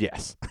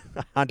 Yes,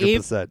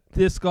 100%. If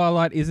the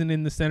skylight isn't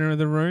in the center of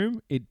the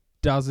room, it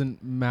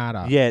doesn't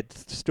matter. Yeah, it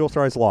still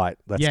throws light.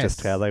 That's Yes.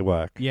 just how they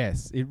work.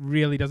 Yes, it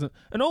really doesn't.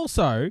 And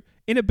also,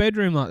 in a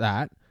bedroom like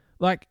that,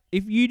 like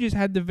if you just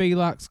had the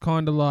Velux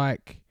kind of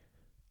like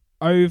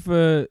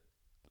over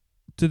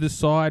to the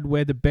side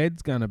where the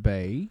bed's going to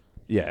be,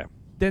 Yeah.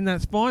 then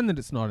that's fine that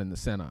it's not in the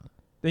center.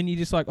 Then you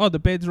just like, oh, the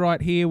bed's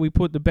right here. We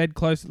put the bed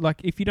close.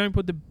 Like if you don't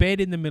put the bed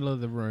in the middle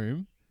of the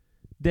room,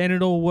 then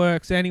it all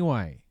works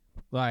anyway.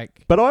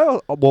 Like, But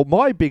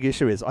my big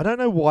issue is I don't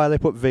know why they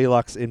put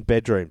Velux in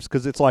bedrooms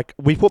because it's like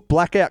we put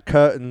blackout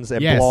curtains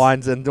and Yes.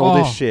 blinds and all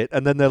this shit,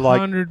 and then they're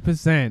like,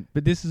 100%.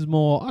 But this is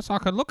more, so I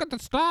can look at the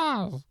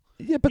stars.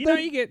 Yeah, but you know,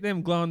 you get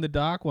them glow in the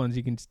dark ones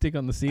you can stick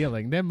on the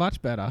ceiling. They're much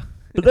better.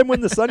 but then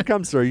when the sun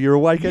comes through, you're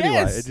awake anyway,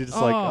 Yes. and you're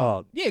just like,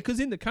 oh, Yeah, because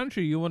in the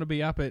country, you want to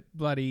be up at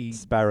bloody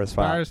Sparrow's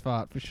Fart.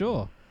 Fart for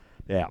sure.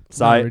 Yeah. No,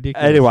 So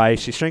ridiculous. anyway,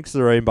 she shrinks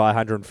the room by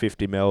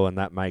 150 mil, and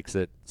that makes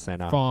it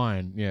center.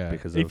 Fine, yeah.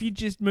 Because if of, you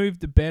just move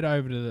the bed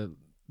over to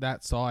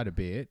that side a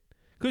bit,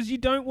 because you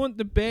don't want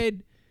the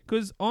bed,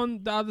 because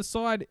on the other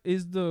side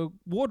is the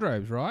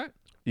wardrobes, right?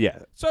 Yeah.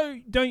 So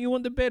don't you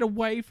want the bed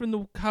away from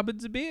the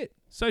cupboards a bit?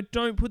 So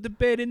don't put the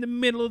bed in the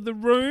middle of the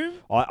room.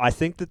 I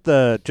think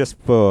that just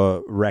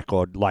for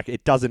record, like,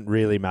 it doesn't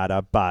really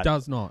matter, but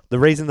Does not. the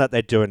reason that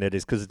they're doing it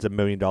is because it's $1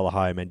 million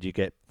home, and you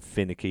get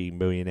finicky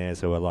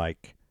millionaires who are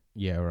like,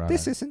 yeah, right.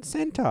 this isn't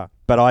centre.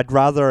 But I'd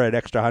rather an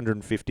extra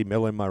 150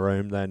 mil in my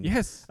room than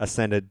a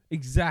centered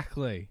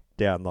Exactly.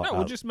 down like No,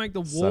 we'll just make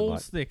the sunlight.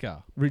 walls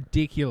thicker.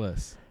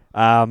 Ridiculous.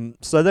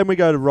 So then we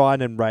go to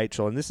Ryan and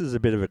Rachel, and this is a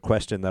bit of a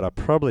question that I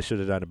probably should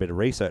have done a bit of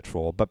research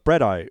for. But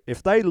Bretto,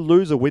 if they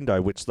lose a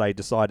window, which they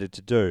decided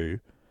to do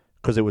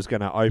because it was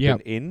going to open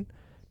in,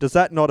 does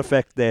that not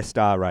affect their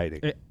star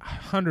rating? It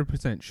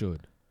 100%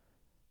 should.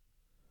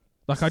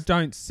 Like, I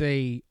don't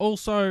see.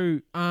 Also,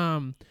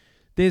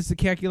 there's the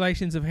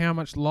calculations of how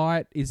much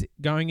light is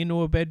going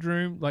into a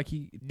bedroom. Like,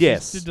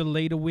 just to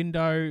delete a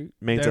window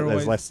Means that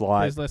there's less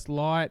light. There's less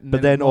light, and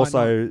But then then it might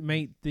also- not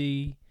meet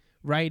the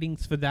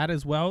ratings for that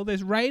as well.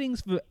 There's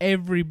ratings for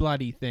every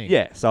bloody thing.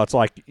 Yeah, so it's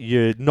like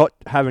you're not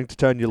having to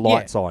turn your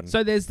lights on.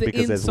 So there's the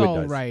because there's insole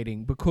windows.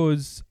 rating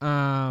because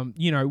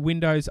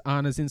windows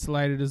aren't as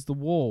insulated as the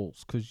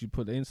walls because you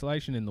put the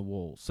insulation in the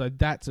walls. So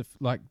that's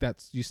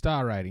that's your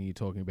star rating you're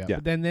talking about. Yeah.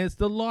 But then there's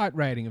the light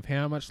rating of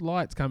how much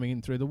light's coming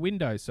in through the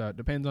windows. So it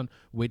depends on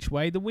which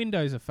way the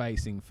windows are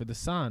facing for the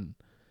sun.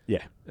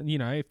 Yeah. And,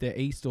 if they're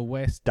east or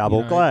west.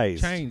 Double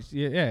glazed. Changed.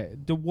 Yeah.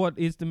 What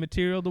is the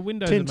material the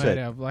windows are Tinted. made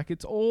out of? Like,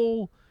 it's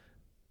all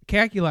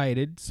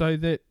calculated so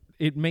that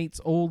it meets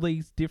all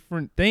these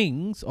different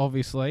things,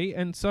 obviously.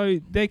 And so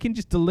they can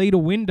just delete a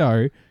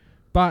window,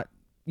 but,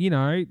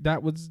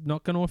 that was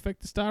not going to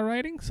affect the star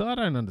rating. So I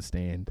don't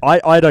understand.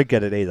 I don't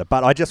get it either,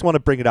 but I just want to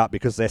bring it up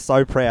because they're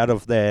so proud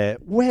of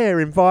we're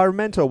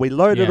environmental. We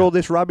loaded all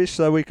this rubbish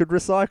so we could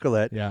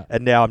recycle it. Yeah.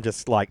 And now I'm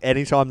just like,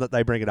 anytime that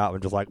they bring it up,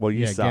 I'm just like, well,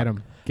 you suck.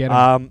 Get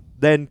 'em.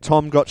 Then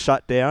Tom got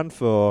shut down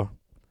for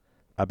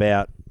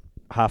about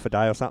half a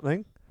day or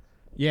something.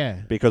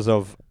 Yeah. Because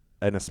of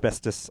an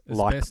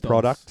asbestos-like Asbestos.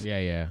 product.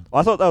 Yeah.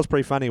 I thought that was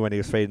pretty funny when he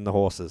was feeding the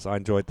horses. I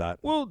enjoyed that.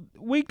 Well,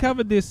 we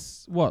covered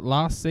this,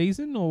 last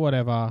season or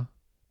whatever,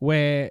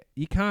 where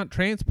you can't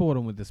transport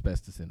them with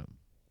asbestos in them.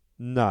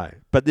 No,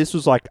 but this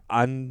was like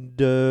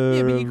under.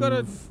 Yeah, but you got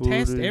to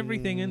test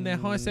everything in their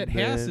high-set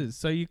houses,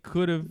 so you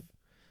could have.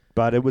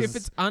 But it was. If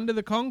it's under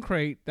the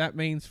concrete, that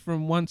means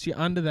from once you're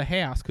under the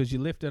house, because you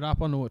lift it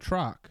up onto a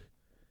truck,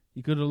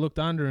 you could have looked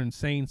under and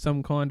seen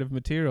some kind of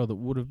material that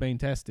would have been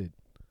tested.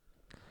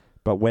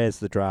 But where's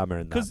the drama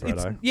in that, Because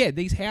Bretto?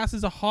 these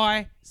houses are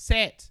high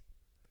set.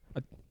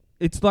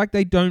 It's like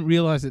they don't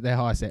realise that they're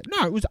high set.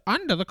 No, it was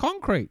under the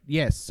concrete.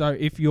 Yes, so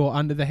if you're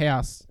under the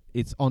house,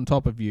 it's on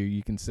top of you.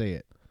 You can see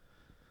it.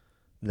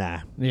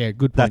 Nah. Yeah,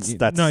 good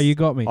point. No, you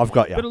got me. I've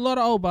got you. But a lot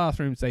of old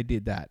bathrooms, they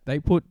did that. They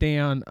put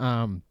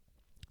down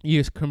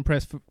used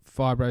compressed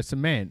fibro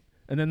cement,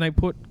 and then they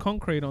put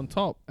concrete on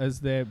top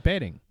as their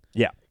bedding.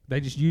 Yeah. They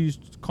just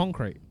used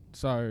concrete.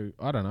 So,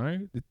 I don't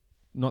know. It's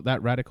not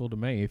that radical to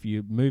me. If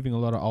you're moving a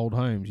lot of old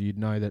homes, you'd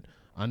know that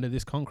under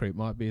this concrete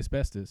might be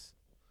asbestos.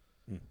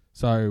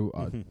 So,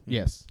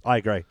 yes. I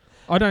agree.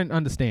 I don't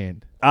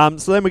understand.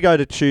 So then we go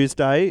to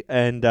Tuesday,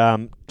 and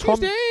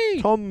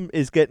Tom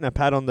is getting a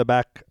pat on the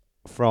back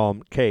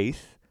from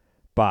Keith,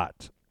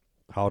 but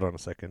hold on a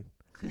second.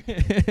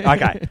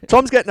 Okay,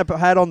 Tom's getting a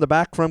pat on the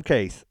back from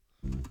Keith.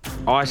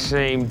 I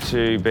seem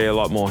to be a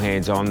lot more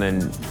hands-on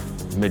than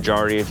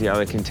majority of the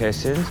other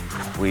contestants.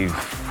 We've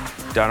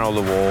done all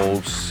the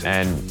walls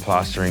and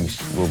plastering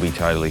will be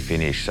totally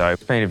finished. So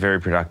it's been a very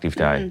productive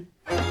day.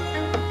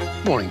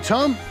 Morning,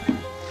 Tom.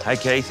 Hey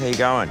Keith, how you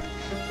going?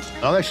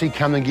 I've actually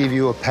come and give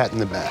you a pat in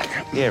the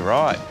back. Yeah,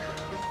 right.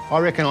 I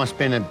reckon I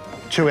spent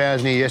 2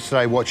 hours near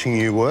yesterday watching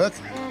you work.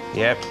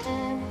 Yep.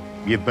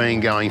 You've been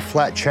going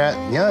flat chat.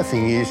 The other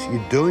thing is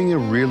you're doing a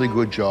really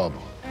good job.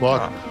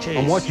 Like,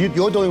 and what you're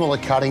doing all the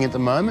cutting at the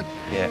moment.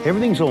 Yeah.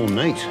 Everything's all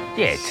neat.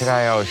 Yeah,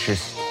 today I was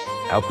just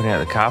helping out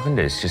the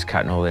carpenters, just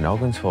cutting all their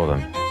noggins for them.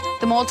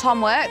 The more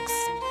Tom works,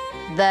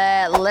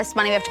 the less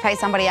money we have to pay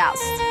somebody else.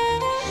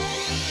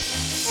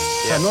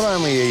 So not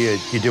only are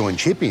you doing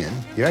chip-in,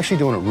 you're actually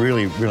doing it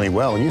really, really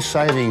well, and you're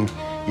saving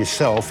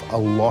yourself a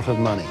lot of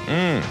money.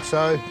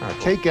 So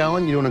keep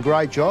going. You're doing a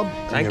great job.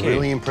 And Thank you're you.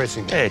 really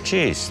impressing me. Yeah,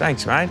 cheers.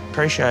 Thanks, mate.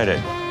 Appreciate it.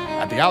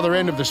 At the other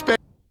end of the spectrum.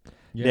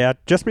 Now,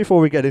 just before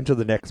we get into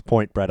the next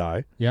point,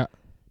 Bretto,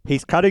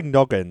 he's cutting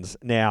noggins.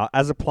 Now,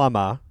 as a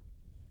plumber,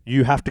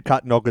 you have to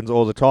cut noggins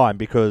all the time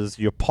because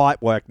your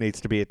pipe work needs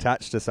to be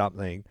attached to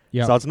something.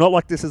 Yep. So it's not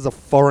like this is a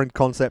foreign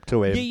concept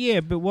to him.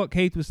 Yeah, but what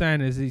Keith was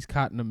saying is he's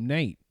cutting them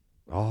neat.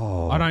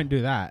 Oh. I don't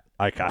do that.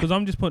 Okay. Because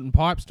I'm just putting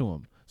pipes to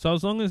them. So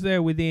as long as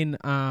they're within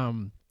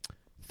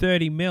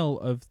 30 mil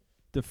of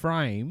the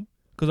frame,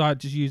 because I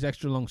just use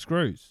extra long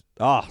screws.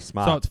 Oh,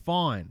 smart. So it's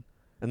fine.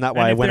 And that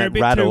way, if when they're it a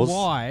bit rattles, too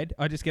wide,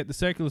 I just get the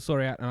circular saw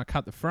out and I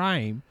cut the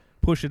frame,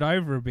 push it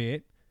over a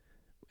bit.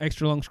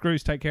 Extra long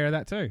screws take care of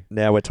that too.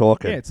 now we're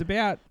talking. Yeah, it's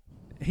about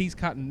he's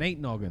cutting neat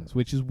noggins,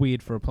 which is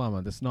weird for a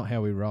plumber. That's not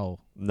how we roll.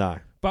 No.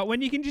 But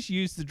when you can just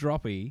use the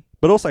droppy,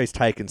 But also, he's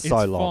taken so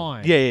It's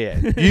long. fine. Yeah.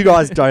 You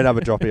guys don't have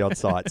a droppy on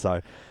site,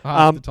 so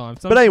half the time.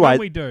 But anyway, when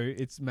we do,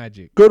 it's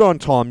magic. good on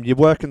Tom. You're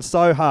working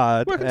so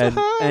hard, Working so and,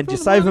 hard and for you're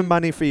the saving money.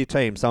 money for your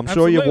team. So I'm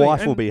sure your Absolutely.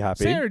 wife will And be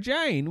happy. Sarah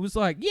Jane was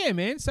like, "Yeah,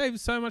 man,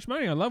 saves so much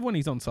money. I love when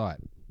he's on site."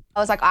 I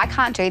was like, I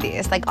can't do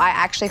this. Like, I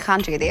actually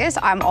can't do this.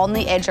 I'm on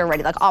the edge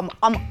already. Like, I'm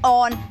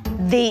on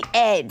the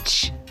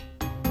edge.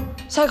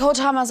 So I called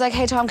Tom. I was like,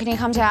 hey, Tom, can you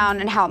come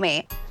down and help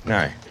me?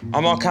 No.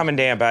 I'm not coming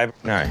down, babe.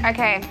 No.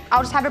 Okay,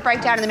 I'll just have a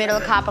breakdown in the middle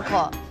of carpet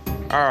court.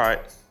 All right.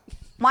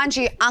 Mind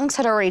you, Unks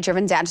had already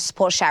driven down to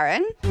support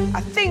Sharon.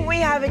 I think we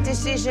have a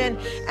decision,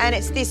 and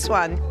it's this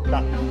one.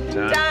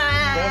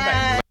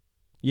 Done.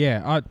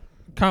 Yeah, I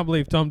can't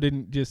believe Tom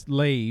didn't just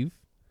leave.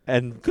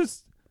 And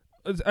because,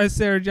 as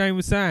Sarah Jane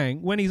was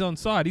saying, when he's on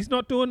site, he's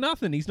not doing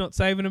nothing. He's not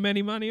saving him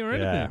any money or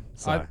anything. Yeah,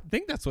 so- I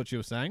think that's what you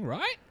were saying,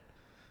 right?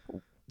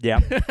 Yeah.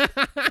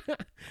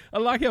 I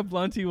like how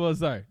blunt he was,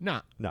 though.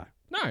 Nah. No.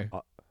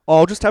 No.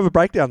 I'll just have a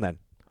breakdown then.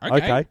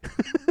 Okay.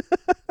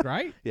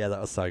 Great. Yeah,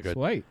 that was so good.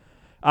 Sweet.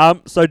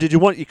 So did you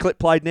want your clip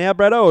played now,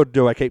 Bretto, or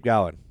do I keep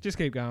going? Just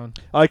keep going.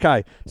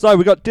 Okay. So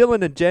we got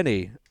Dylan and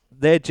Jenny.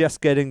 They're just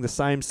getting the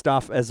same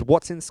stuff as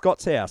what's in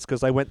Scott's house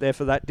because they went there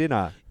for that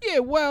dinner. Yeah,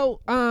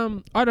 well,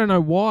 I don't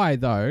know why,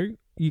 though,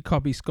 you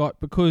copy Scott,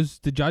 because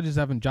the judges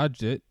haven't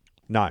judged it.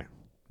 No.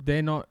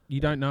 They're not,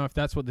 you don't know if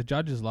that's what the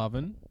judges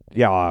loving.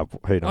 Yeah,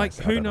 who knows? Like,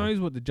 I who don't know. knows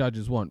what the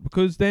judges want?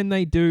 Because then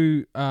they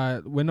do,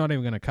 we're not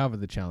even going to cover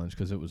the challenge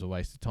because it was a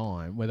waste of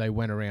time, where they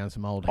went around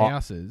some old Oh,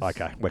 houses.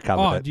 Okay, we're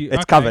covered. It. do you- It's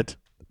okay. covered.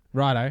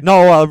 Righto. No,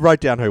 I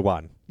wrote down who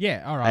won.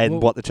 Yeah, all right. And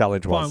well, what the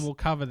challenge was. Fine, we'll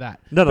cover that.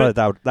 No,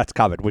 But that's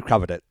covered. We've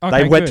covered it.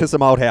 Okay, they went good. to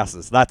some old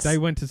houses. That's They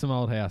went to some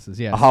old houses,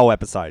 yeah. a whole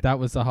episode. That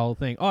was the whole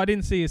thing. Oh, I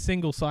didn't see a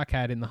single psych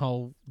ad in the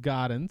whole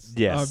gardens.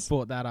 Yes. I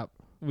brought that up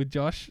with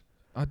Josh.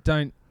 I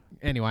don't.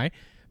 Anyway,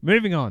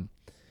 moving on.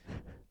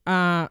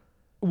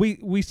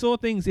 We saw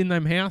things in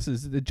them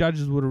houses that the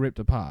judges would have ripped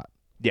apart.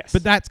 Yes.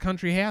 But that's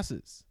country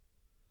houses.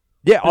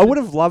 Yeah, I would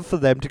have loved for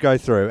them to go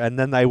through, and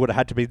then they would have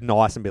had to be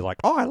nice and be like,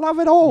 "Oh, I love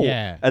it all."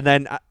 Yeah. And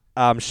then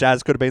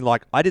Shaz could have been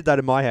like, "I did that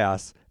in my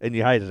house, and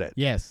you hated it."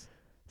 Yes.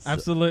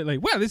 Absolutely.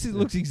 Wow, this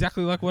looks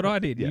exactly like what I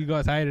did. You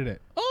guys hated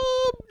it.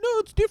 Oh, no,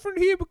 it's different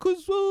here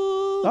because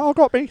Oh,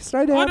 got me.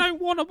 Stay down. I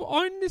don't want to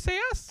own this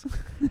house.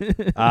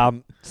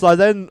 So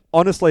then,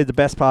 honestly, the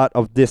best part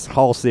of this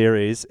whole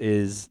series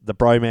is the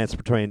bromance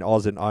between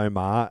Oz and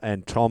Omar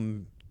and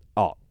Tom.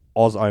 Oh,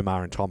 Oz,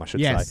 Omar, and Tom, I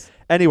should Yes. say.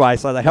 Anyway,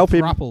 so they help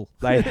him. throuple.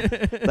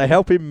 They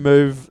help him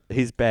move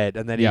his bed,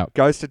 and then he Yep.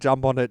 goes to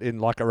jump on it in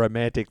like a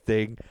romantic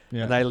thing,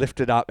 Yeah. and they lift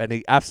it up, and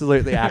he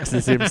absolutely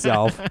axes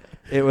himself.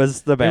 It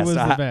was the best. was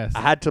I the best.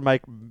 I had to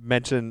make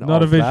mention.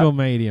 Not a of that. visual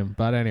medium,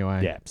 but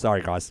anyway. Yeah,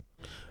 sorry guys.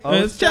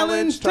 It's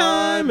challenge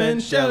time and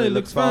Shelley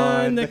looks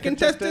fine. The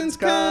contestants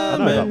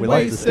come I know, but and we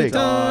like the waste their stick.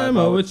 time.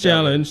 Oh, it's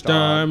challenge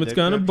time. It's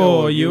gonna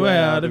bore you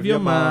out of your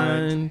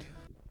mind.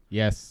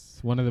 Yes,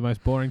 one of the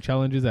most boring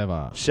challenges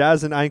ever.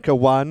 Shaz and Anchor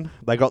won.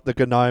 They got the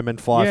Gnome and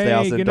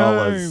 $5,000.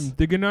 Gnome.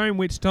 The Gnome,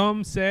 which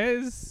Tom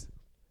says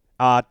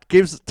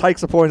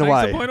Takes a point Takes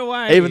away. a point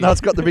away. Even though it's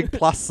got the big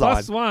plus sign.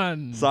 Plus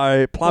one.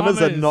 So plumbers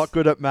are Plumbers. not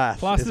good at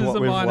math. Pluses is what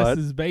and we've minuses,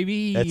 learned.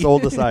 baby. It's all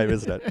the same,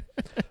 isn't it?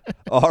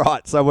 All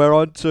right, so we're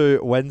on to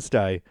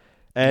Wednesday.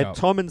 And Yep.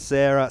 Tom and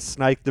Sarah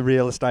snake the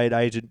real estate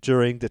agent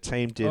during the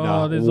team dinner.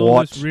 Oh, there's all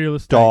What this real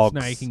estate dogs.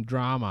 snaking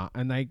drama,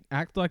 and they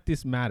act like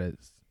this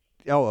matters.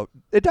 Oh,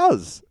 it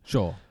does.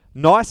 Sure.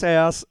 Nice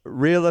house,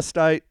 real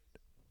estate,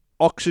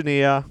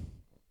 auctioneer.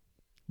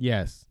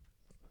 Yes.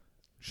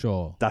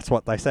 Sure. That's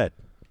what they said.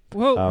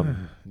 Well,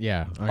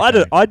 yeah.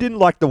 I didn't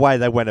like the way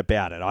they went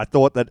about it. I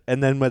thought that,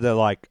 and then when they're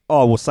like,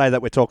 "Oh, we'll say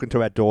that we're talking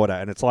to our daughter,"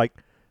 and it's like,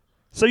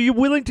 so you're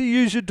willing to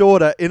use your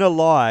daughter in a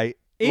lie?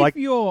 If like,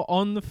 you're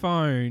on the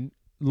phone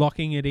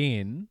locking it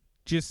in,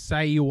 just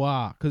say you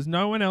are, because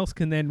no one else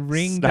can then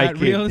ring Snake that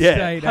real in.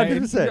 Yeah, estate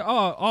agent. 100%.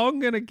 Oh, I'm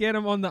going to get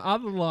them on the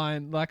other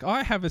line. Like,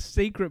 I have a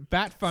secret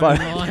bat phone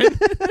Phone. line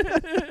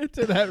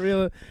to that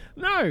real...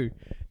 No.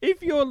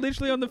 If you're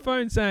literally on the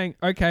phone saying,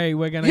 okay,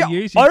 we're going to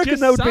use you, I reckon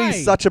just that would be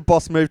say. such a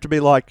boss move to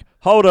be like,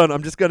 hold on,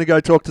 I'm just going to go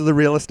talk to the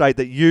real estate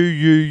that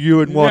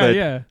you and wanted.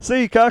 Yeah.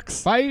 See you,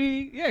 cucks.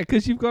 Baby, yeah,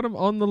 because you've got them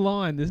on the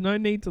line. There's no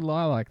need to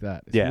lie like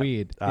that. It's Yeah.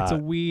 weird. It's a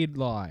weird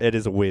lie. It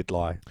is a weird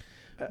lie.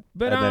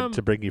 But, and then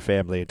to bring your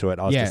family into it,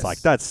 I was yes. just like,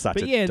 that's such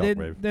but a yeah, dog then,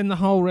 move. then the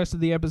whole rest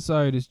of the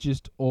episode is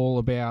just all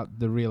about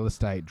the real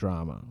estate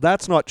drama.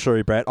 That's not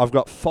true, Brett. I've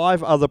got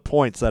 5 other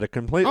points that are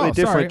completely Oh,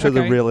 different sorry, to the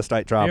okay. real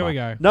estate drama. Here we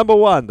go. Number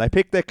 1, they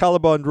picked their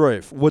colour-bond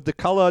roof. Would the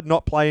colour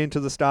not play into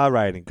the star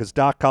rating? Because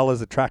dark colours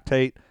attract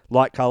heat,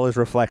 light colours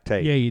reflect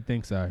heat. Yeah, you'd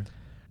think so.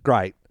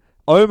 Great.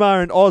 Omar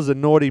and Oz are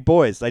naughty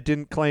boys. They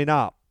didn't clean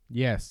up.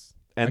 Yes.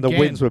 And Again. the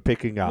winds were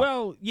picking up.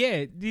 Well,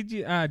 yeah. Did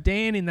you,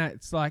 Dan in that?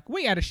 It's like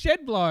we had a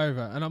shed blow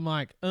over, and I'm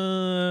like,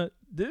 isn't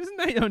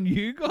that on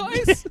you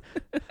guys?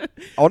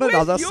 On Where's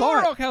another your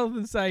site. rock health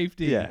and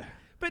safety? Yeah.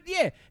 But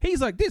yeah,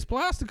 he's like, this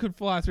plaster could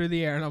fly through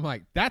the air, and I'm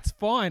like, that's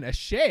fine, a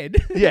shed.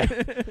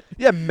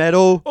 Yeah,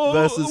 metal Oh,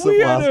 versus we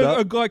the had plaster.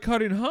 a guy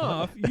cut in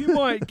half. You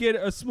might get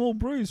a small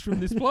bruise from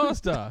this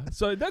plaster.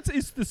 So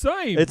it's the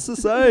same. It's the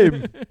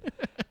same.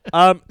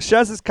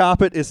 Shaz's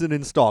carpet isn't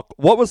in stock.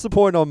 What was the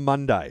point on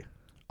Monday?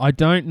 I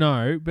don't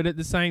know, but at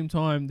the same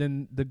time,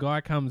 then the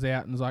guy comes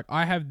out and is like,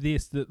 I have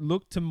this that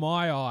looked to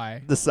my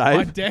eye The same?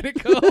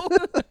 identical.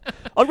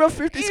 I've got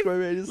 50 square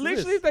meters. of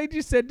Literally, this. if they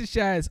just said to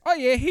Shaz, oh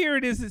yeah, here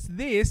it is, it's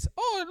this.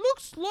 Oh, it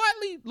looks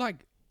slightly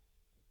like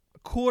a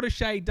quarter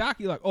shade dark.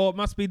 You're like, oh, it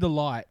must be the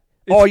light.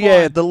 It's Oh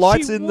yeah, fine. the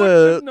lights She in wouldn't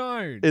the have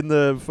known. in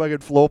the fucking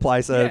floor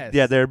place. Yes.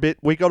 Yeah, they're a bit.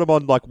 We got them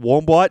on like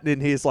warm white, and in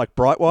here's like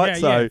bright white.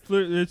 Yeah, so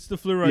it's the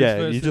fluoros Yeah,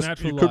 versus you the just-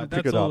 natural you couldn't light.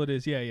 pick That's it all up. it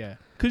is. Yeah.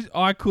 Because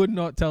I could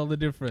not tell the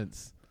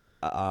difference.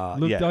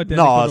 Looked yeah. identical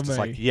No, I was to just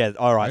me. like, yeah,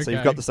 all right. So you've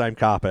Okay. got the same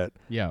carpet.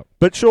 Yeah.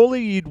 But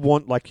surely you'd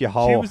want like your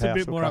whole She was a house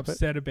bit of more carpet.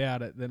 upset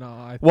about it than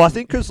I. Well, I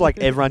think because like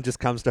everyone just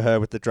comes to her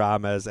with the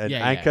dramas, and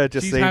Yeah, Anchor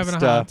just She's seems having a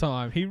to. hard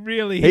time. He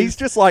really He's is.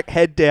 just like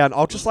head down.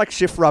 I'll just like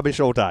shift rubbish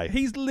all day.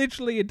 He's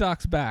literally a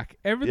duck's back.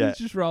 Everything's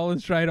Yeah. just rolling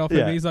straight off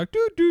Yeah. him. He's like,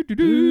 do, do, do,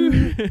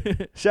 do.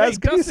 Shaz,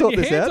 can you dusting sort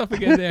your this hands out? off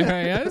again there,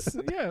 hey, Az?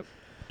 Yeah.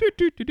 Do,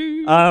 do, do,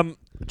 do.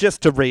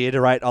 Just to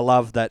reiterate, I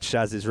love that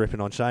Shaz is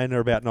ripping on Shayna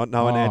about not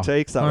knowing Oh,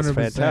 antiques. That was 100%.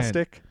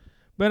 fantastic.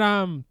 But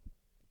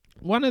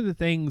one of the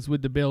things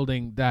with the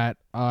building that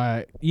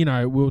we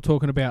were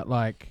talking about,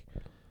 like,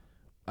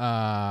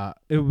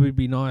 it would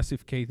be nice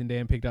if Keith and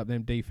Dan picked up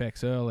them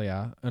defects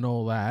earlier and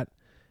all that,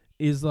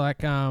 is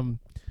like, I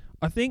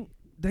think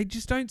they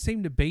just don't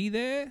seem to be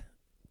there.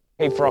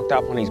 Keith rocked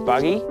up on his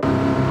buggy.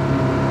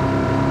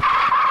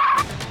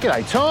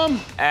 G'day,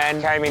 Tom.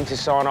 And came in to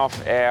sign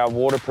off our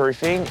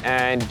waterproofing,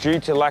 and due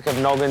to lack of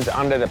noggins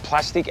under the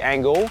plastic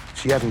angle...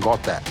 So you haven't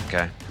got that.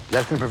 Okay.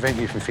 That can prevent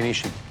you from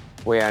finishing.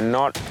 We are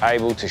not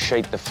able to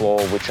sheet the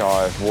floor, which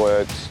I've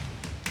worked...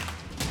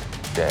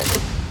 Yeah.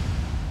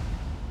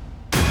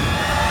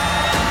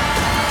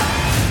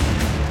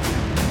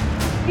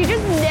 You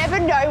just never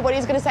know what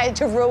he's going to say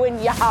to ruin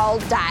your whole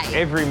day.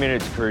 Every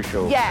minute's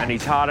crucial. Yeah. And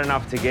he's hard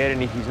enough to get,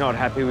 and if he's not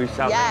happy with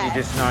something, Yeah. you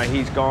just know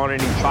he's gone in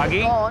his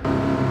buggy.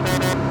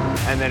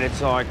 And then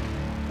it's like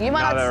You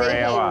might not another see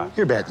hour. him.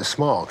 You're about to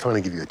smile, trying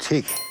to give you a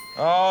tick.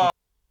 Oh.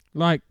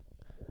 Like,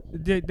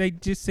 they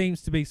just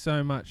seems to be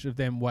so much of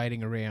them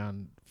waiting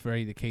around for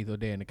either Keith or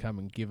Dan to come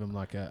and give them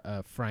like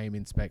a frame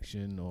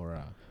inspection or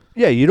a...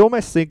 Yeah, you'd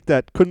almost think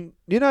that couldn't.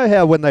 You know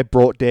how when they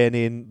brought Dan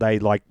in, they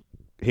like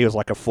he was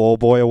like a floor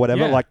boy or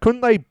whatever. Yeah. Like,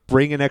 couldn't they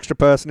bring an extra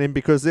person in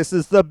because this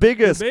is the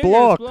biggest, The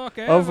block, of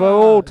ever.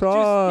 all Just,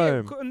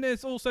 yeah, time? and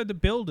there's also the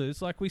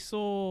builders. Like we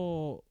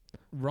saw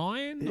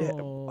Ryan.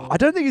 Or... I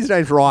don't think his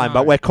name's Ryan, No.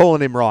 but we're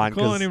calling him Ryan.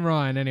 Calling 'cause- him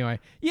Ryan anyway.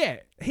 Yeah,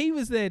 he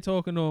was there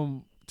talking to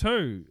him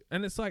too,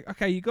 and it's like,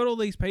 okay, you got all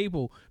these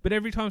people, but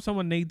every time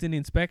someone needs an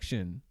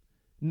inspection,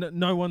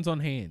 no one's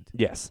on hand.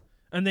 Yes.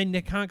 And then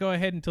they can't go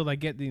ahead until they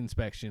get the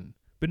inspection,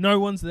 but no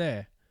one's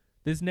there.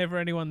 There's never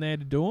anyone there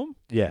to do them.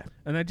 Yeah.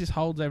 And that just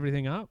holds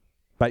everything up.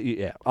 But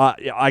yeah,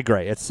 I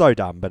agree. It's so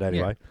dumb. But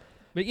anyway,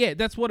 But yeah,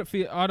 that's what it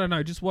feels. I don't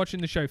know. Just watching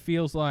the show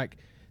feels like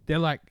they're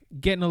like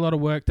getting a lot of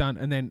work done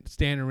and then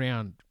standing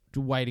around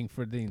waiting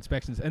for the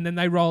inspections, and then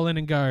they roll in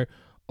and go,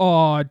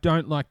 "Oh, I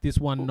don't like this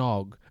one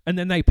nog," and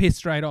then they piss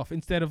straight off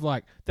instead of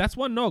like, "That's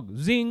one nog,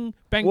 zing,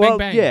 bang, well,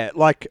 bang, bang." yeah,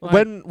 like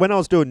when I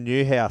was doing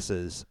new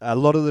houses, a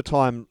lot of the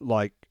time,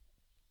 like,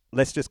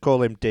 let's just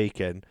call him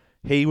Deacon.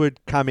 He would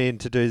come in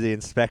to do the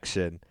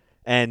inspection,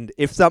 and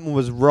if something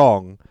was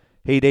wrong,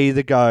 he'd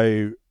either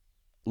go,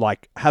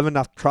 like, have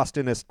enough trust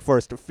in us for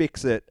us to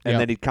fix it, and Yep.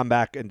 then he'd come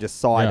back and just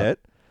sign Yep. it,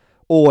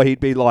 or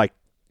he'd be like,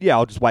 yeah,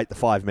 I'll just wait the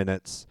 5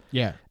 minutes.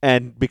 Yeah.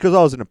 And because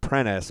I was an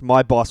apprentice,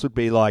 my boss would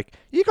be like,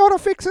 you got to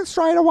fix it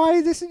straight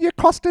away. You're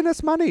costing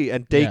us money.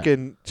 And Yeah.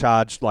 Deacon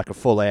charged like a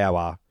full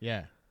hour.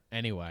 Yeah.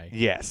 Anyway.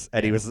 Yes.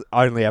 And he was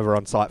only ever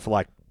on site for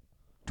like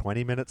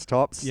 20 minutes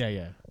tops. Yeah,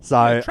 yeah. So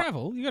Yeah,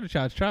 travel. You got to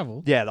charge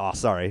travel. yeah,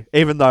 sorry.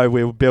 Even though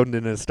we were building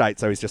in an estate,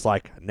 so he's just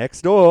like,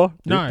 next door.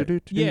 No.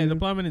 Do-do-do-do-do. Yeah, the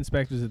plumbing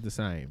inspectors are the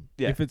same.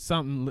 Yeah. If it's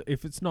something,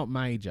 if it's not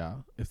major,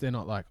 if they're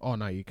not like, oh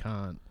no, you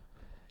can't.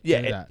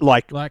 Yeah, do it- that.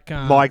 like like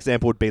my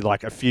example would be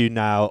like a few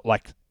nail,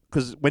 like,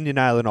 because when you're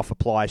nailing off a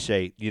ply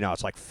sheet, you know,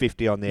 it's like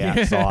 50 on the Yeah.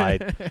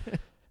 outside.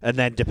 And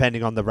then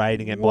depending on the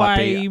rating, it might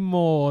be way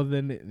more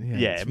than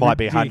Yeah, it's it might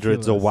be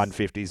hundreds or ridiculous.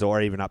 150s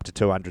or even up to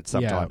 200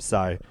 sometimes.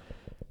 So,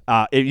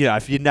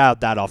 if you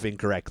nailed that off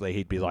incorrectly,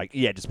 he'd be like,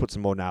 yeah, just put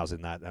some more nails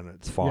in that and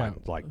it's fine.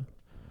 Yeah. Like,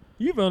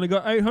 You've only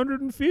got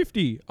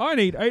 850. I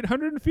need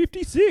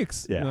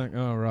 856. Yeah. You're like,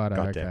 oh, right.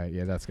 Goddamn. Okay.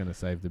 Yeah, that's going to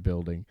save the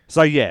building.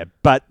 so yeah,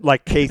 but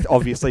like Keith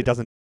obviously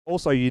doesn't.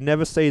 Also, you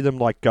never see them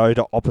like go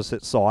to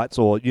opposite sites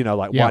or, you know,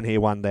 like Yeah. one here,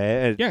 one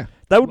there. And Yeah.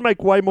 That would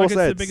make way more Like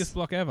sense. it's the biggest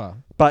block ever.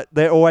 But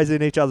they're always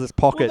in each other's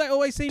pocket Well, they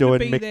always seem doing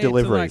to be Mick there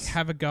deliveries. to like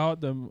have a go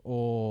at them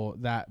or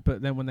that,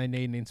 but then when they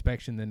need an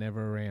inspection, they're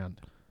never around.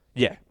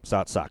 Yeah, so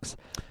it sucks.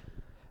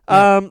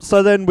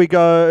 So then we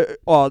go,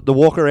 the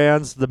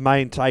walk-arounds, the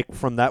main take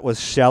from that was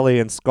Shelley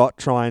and Scott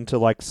trying to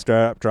like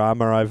stir up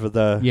drama over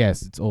the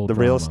Yes, it's all the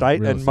real drama,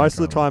 estate. real And estate most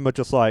of the drama. time we're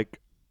just like,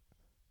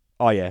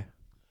 Oh, yeah.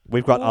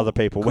 We've got other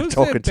people we're Because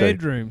talking they're to.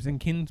 bedrooms and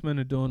Kinsman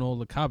are doing all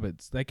the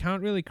cupboards, they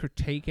can't really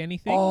critique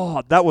anything.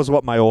 Oh, that was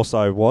what my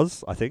also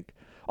was, I think.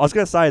 I was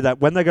going to say that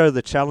when they go to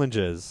the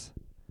challenges,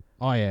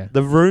 Oh, yeah.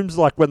 the rooms,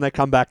 like, when they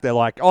come back, they're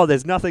like, oh,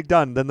 there's nothing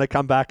done. Then they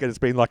come back and it's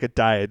been like a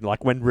day. And,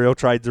 like, when real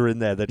trades are in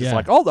there, they're just Yeah.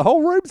 like, oh, the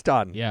whole room's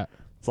done. Yeah.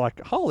 It's like,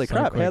 holy So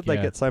crap, quick, how'd they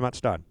yeah. get so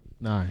much done?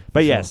 No. But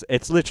for yes, sure.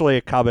 it's literally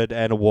a cupboard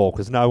and a wall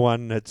because no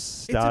one had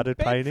started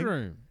it's a painting.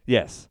 bedroom.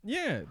 Yes.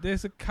 Yeah,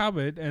 there's a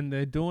cupboard and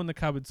they're doing the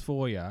cupboards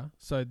for you,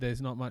 so there's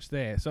not much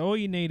there. So all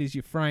you need is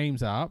your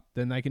frames up,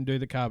 then they can do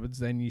the cupboards,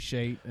 then your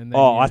sheet, and then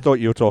Oh, you- I thought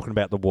you were talking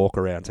about the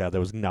walkarounds, how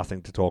there was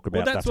nothing to talk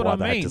about. Well, that's what why I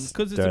they had mean, to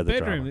because it's stir a the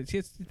bedroom. drama. It's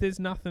just there's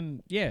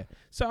nothing. Yeah.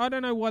 So I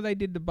don't know why they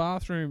did the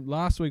bathroom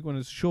last week when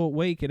it's a short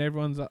week and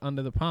everyone's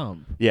under the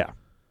pump. Yeah.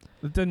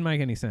 It didn't make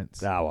any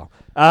sense. Ah,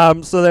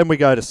 well. So then we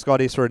go to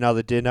Scotty's for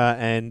another dinner,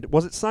 and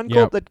was it Suncorp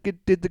Yep.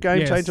 that did the game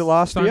Yes, changer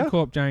last year?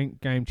 Suncorp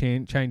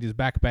game changes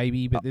back,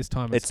 baby, but this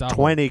time It's double.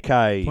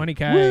 20K.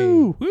 20K.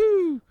 Woo!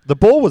 Woo! The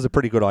ball was a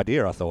pretty good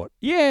idea, I thought.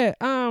 Yeah,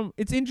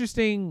 it's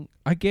interesting,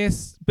 I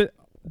guess, but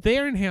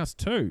they're in house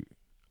too.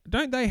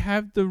 Don't they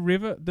have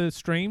the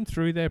stream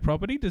through their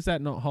property? Does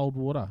that not hold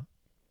water?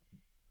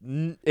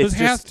 It's Because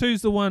House just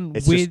 2's the one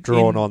it's with just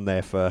drawn in- on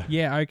there for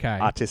Yeah, okay.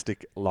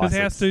 artistic Because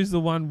license. House 2's the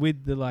one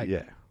with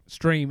the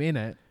stream in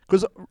it.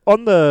 Because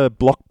on the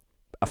Block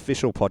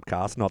official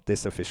podcast, not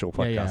this official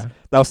podcast, Yeah, yeah.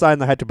 they were saying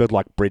they had to build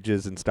like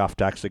bridges and stuff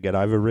to actually get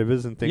over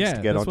rivers and things Yeah,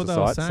 to get that's onto what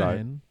they were site.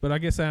 saying. But I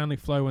guess they only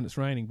flow when it's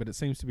raining, but it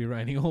seems to be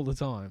raining all the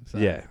time. So.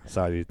 Yeah,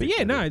 so you But think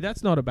yeah, they no,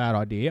 that's not a bad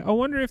idea. I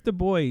wonder if the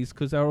boys,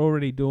 because they're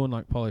already doing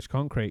like polished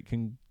concrete,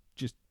 can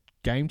just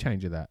game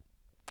changer that.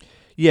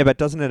 Yeah, but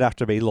doesn't it have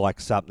to be like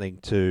something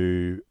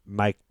to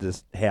make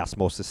this house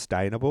more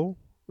sustainable?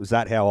 Was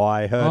that how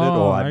I heard it,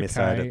 or I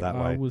misheard it that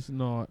I way? was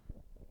not.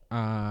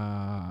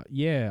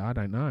 Yeah, I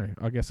don't know.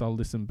 I guess I'll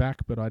listen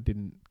back, but I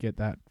didn't get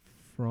that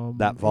from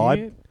That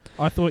vibe? it.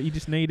 I thought you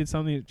just needed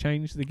something that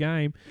changed the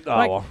game.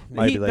 Oh, well,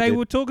 maybe they did.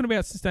 were talking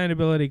about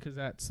sustainability because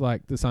that's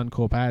like the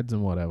Suncorp ads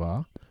and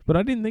whatever. But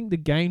I didn't think the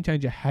game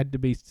changer had to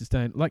be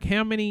sustainable. Like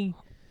how many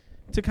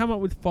to come up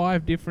with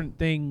 5 different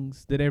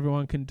things that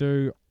everyone can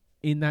do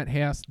in that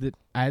house that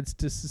adds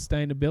to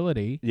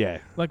sustainability. Yeah.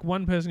 Like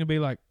one person can be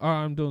like, "Oh,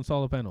 I'm doing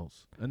solar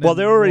panels." And Well,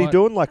 then they're already what-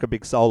 doing like a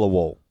big solar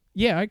wall.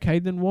 Yeah, okay.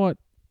 Then what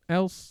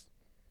else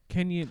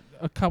can you?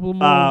 A couple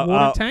more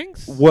water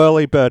tanks.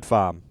 Whirly Bird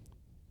Farm.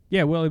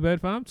 Yeah, Whirly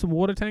Bird Farm. Some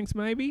water tanks,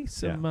 maybe.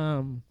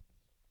 Some.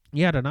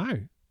 Yeah, I don't know.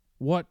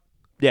 What?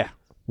 Yeah.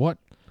 What?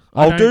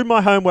 I I'll don't- do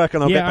my homework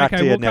and I'll get back okay,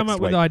 to you we'll next come up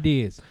week. with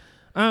ideas.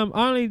 I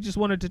only just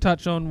wanted to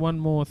touch on one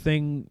more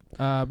thing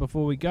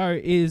before we go.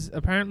 Is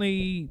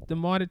apparently the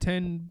Mitre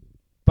 10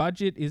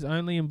 budget is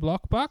only in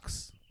block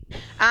bucks.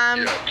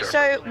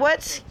 So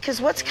what's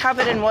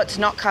covered and what's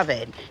not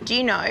covered? Do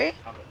you know?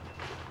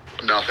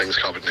 Nothing's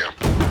covered now.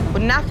 Well,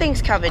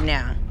 nothing's covered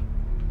now.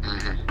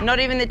 Mm-hmm. Not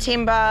even the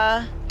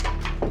timber.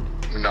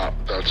 No,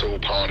 that's all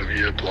part of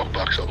your block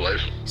bucks, I believe.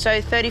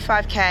 So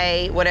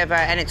 35K, whatever,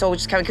 and it's all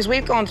just covered because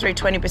we've gone through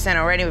 20%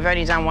 already. We've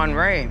only done one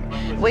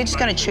room. We're just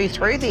going to chew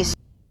through this.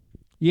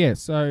 Yeah,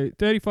 so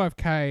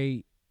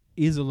 35K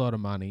is a lot of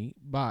money,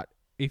 but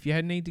if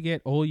you need to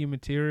get all your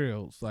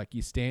materials, like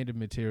your standard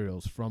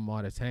materials from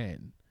Mitre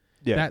 10,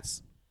 Yeah.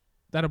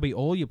 that'll be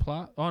all your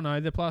plaster. Oh no,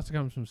 the plaster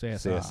comes from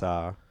CSR.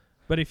 CSR.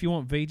 But if you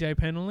want VJ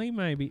penalty,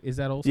 maybe is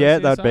that also? Yeah,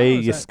 CSR, that'd be or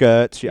is your that-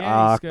 skirts, your yeah,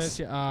 arcs. Your skirts,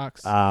 your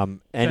arcs.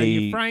 Any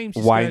your frames,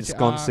 your skirts, your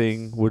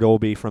wainsconcing would all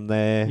be from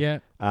there.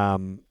 Yeah.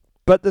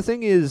 But the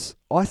thing is,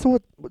 I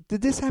thought,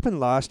 did this happen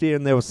last year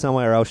and there was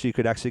somewhere else you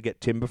could actually get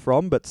timber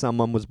from, but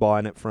someone was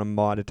buying it from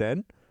Mitre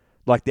 10?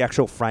 Like the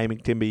actual framing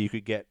timber you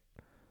could get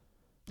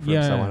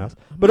from someone else.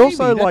 But Maybe,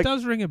 also, that like,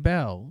 does ring a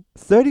bell.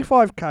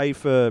 35K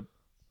for,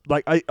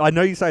 like, I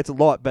know you say it's a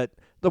lot, but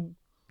the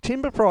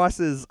timber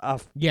prices are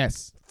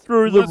Yes.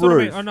 through Well, the that's what I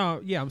roof. mean. I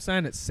know. Yeah, I'm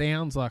saying it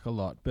sounds like a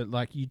lot, but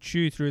like you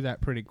chew through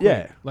that pretty quick.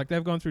 Yeah. Like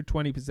they've gone through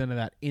 20% of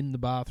that in the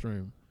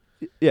bathroom.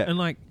 Yeah. And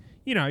like,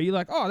 you know, you're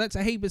like, oh, that's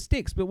a heap of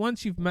sticks. But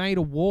once you've made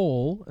a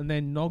wall and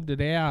then knocked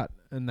it out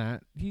and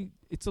that,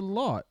 it's a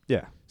lot.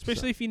 Yeah.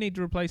 Especially if you need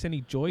to replace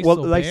any joists Well,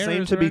 or they bearers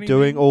seem to or be anything.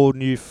 doing all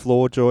new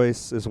floor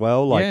joists as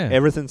well. Like, Yeah.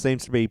 everything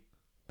seems to be,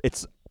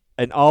 it's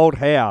an old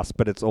house,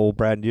 but it's all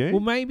brand new. Well,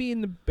 maybe in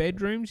the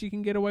bedrooms you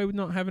can get away with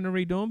not having to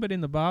redo them, but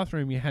in the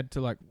bathroom you had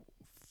to like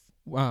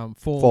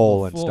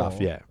fall and stuff,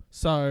 yeah.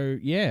 So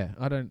yeah,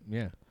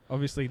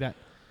 obviously that.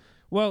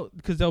 Well,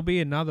 because there'll be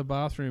another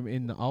bathroom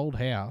in the old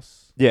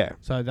house. Yeah.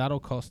 So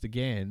that'll cost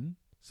again.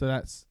 So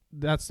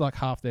that's like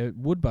half their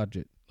wood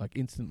budget, like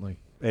instantly.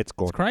 It's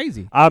good. It's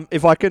crazy.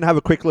 If I can have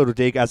a quick little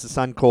dig, as a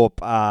Suncorp,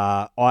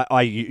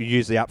 I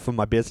use the app for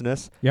my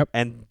business. Yep.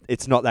 And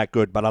it's not that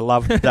good, but I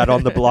love that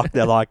on the block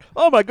they're like,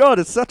 oh my God,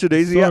 it's such an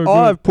easy So app. good. Oh,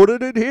 I've put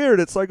it in here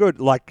and it's so good.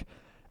 Like,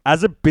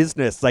 as a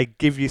business, they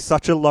give you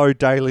such a low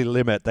daily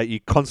limit that you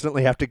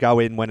constantly have to go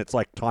in when it's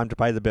like time to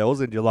pay the bills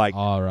and you're like,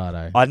 oh,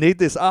 righto. I need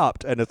this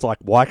upped. And it's like,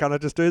 why can't I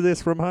just do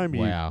this from home?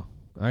 you Wow.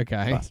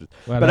 Okay. bastards?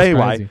 Well, But that's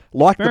anyway, crazy.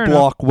 like Fair the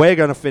block, we're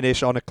going to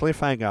finish on a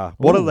cliffhanger.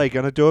 What are Ooh. they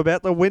going to do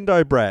about the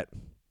window, Brett?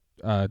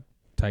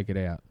 take it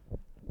out.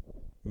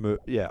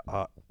 Yeah.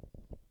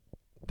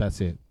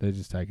 That's it. They're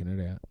just taking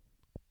it out.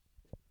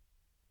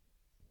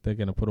 They're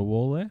going to put a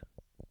wall there?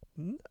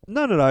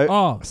 No.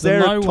 Oh,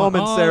 Sarah, Tom,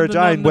 and Sarah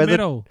Jane,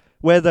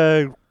 where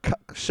the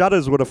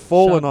shutters would have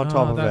fallen on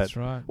top of that's it.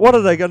 Right. What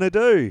are they going to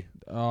do?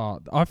 Oh,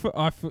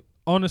 I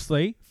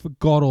honestly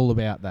forgot all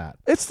about that.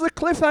 It's the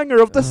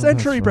cliffhanger of the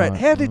century, that's Brett.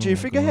 right. How did you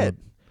forget?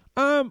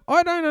 God.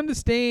 I don't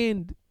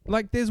understand.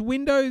 Like, there's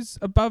windows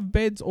above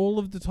beds all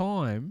of the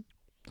time.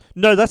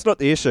 No, that's not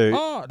the issue.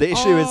 The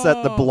issue is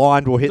that the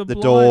blind will hit the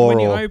blind, door. When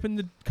you open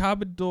the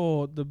cupboard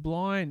door, the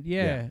blind.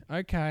 Yeah.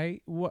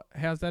 Okay.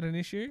 How's that an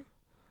issue?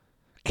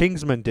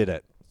 Kingsman did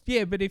it.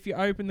 Yeah, but if you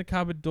open the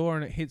cupboard door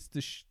and it hits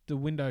the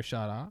window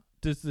shutter,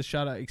 does the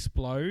shutter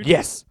explode?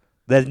 Yes.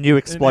 They're new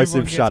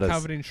explosive shutters.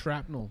 Covered in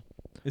shrapnel.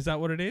 Is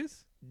that what it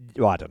is?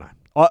 Well, I don't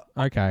know.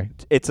 Okay.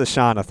 It's a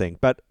Shana thing,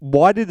 but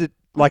why did it?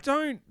 Like,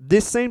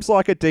 this seems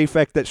like a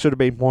defect that should have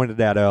been pointed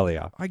out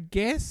earlier. I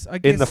guess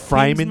in the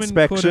frame Kingsman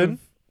inspection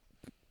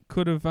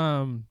could have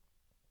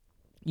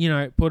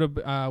put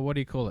a what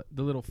do you call it?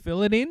 The little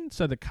fillet in,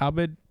 so the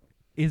cupboard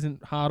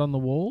isn't hard on the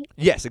wall.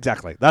 Yes,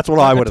 exactly. That's what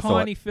I would have thought.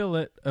 A tiny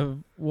fillet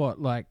of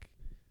what, like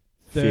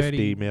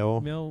 30 50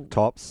 mil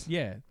tops.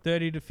 Yeah,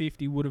 30 to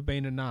 50 would have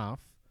been enough.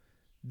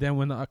 Then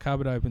when the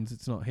cupboard opens,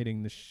 it's not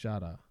hitting the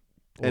shutter.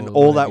 And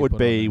all that would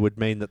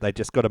mean that they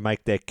just got to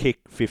make their kick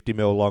 50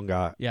 mil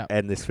longer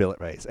and this fillet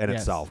raise, and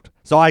it's solved.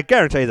 So I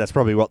guarantee that's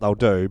probably what they'll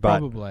do. But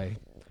probably.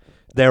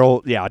 They're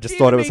all, I just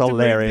thought it was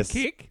hilarious.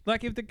 The kick?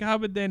 Like, if the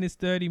cupboard then is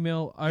 30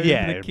 mil over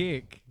the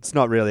kick. It's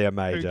not really a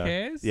major. Who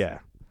cares? Yeah.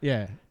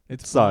 Yeah.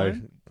 It's so,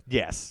 fine.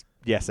 yes,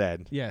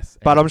 and. Yes.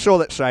 But I'm sure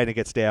that Shayna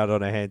gets down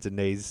on her hands and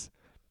knees.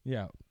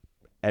 Yeah.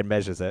 And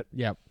measures it.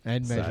 Yep,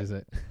 and measures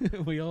it.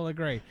 We all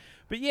agree.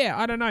 But yeah,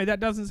 I don't know. That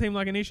doesn't seem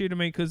like an issue to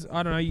me because,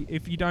 I don't know,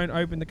 if you don't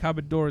open the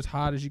cupboard door as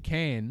hard as you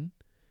can,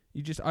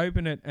 you just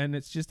open it and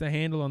it's just a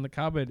handle on the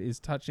cupboard is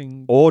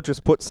touching... Or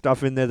just put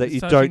stuff in there that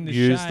you don't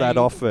use that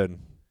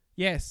often.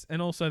 Yes,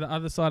 and also the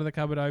other side of the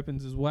cupboard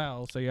opens as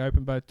well, so you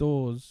open both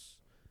doors.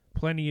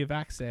 Plenty of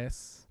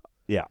access.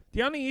 Yeah.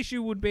 The only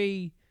issue would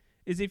be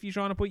is if you're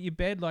trying to put your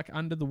bed like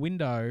under the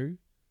window,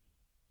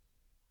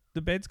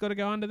 the bed's got to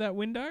go under that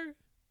window,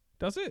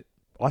 does it?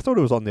 I thought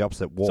it was on the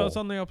opposite wall. So it's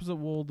on the opposite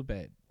wall of the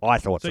bed. I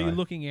thought so. So you're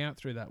looking out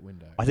through that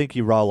window. I think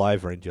you roll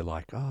over and you're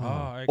like,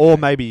 okay. Or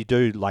maybe you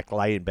do like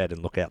lay in bed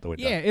and look out the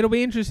window. Yeah, it'll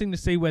be interesting to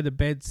see where the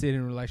beds sit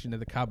in relation to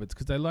the cupboards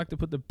because they like to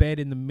put the bed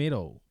in the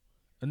middle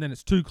and then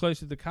it's too close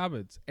to the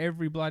cupboards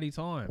every bloody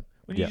time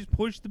when you just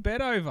push the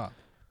bed over.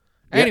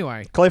 Yep.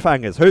 Anyway.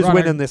 Cliffhangers. Who's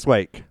winning this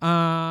week?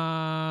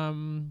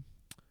 Tom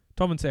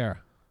and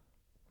Sarah.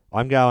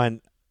 I'm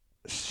going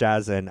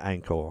Shaz and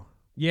Anchor.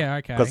 Yeah,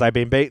 okay. Because they've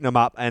been beating them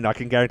up, and I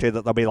can guarantee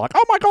that they'll be like,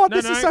 "Oh my god,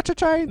 this is such a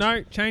change."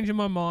 No, changing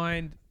my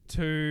mind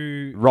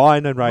to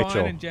Ryan and Rachel.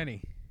 Ryan and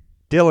Jenny.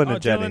 Dylan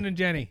and Jenny. Dylan and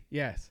Jenny.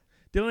 Yes,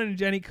 Dylan and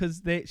Jenny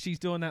because she's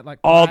doing that like.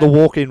 Oh, the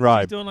walk-in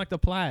robe. She's doing like the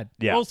plaid.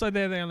 Yeah. Also,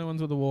 they're the only ones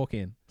with the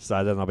walk-in.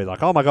 So then I'll be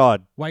like, "Oh my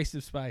god, waste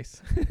of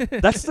space."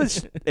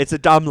 That's it's a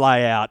dumb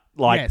layout,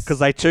 like because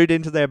they chewed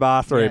into their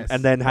bathroom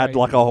and then had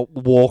like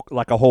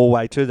a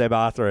hallway to their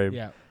bathroom.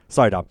 Yeah.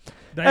 So dumb.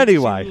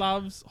 Anyway, she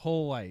loves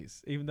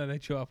hallways, even though they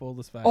chew up all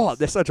the space. Oh,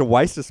 they're such a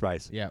waste of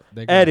space. Yeah.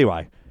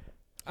 Anyway,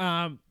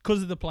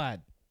 because of the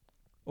plaid,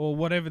 or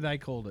whatever they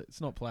called it. It's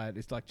not plaid.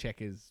 It's like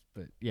checkers,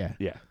 but yeah.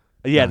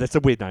 Yeah, that's a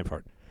weird name for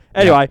it.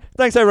 Anyway,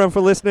 thanks everyone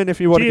for listening. If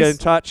you want to get in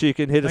touch, you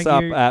can hit us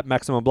up at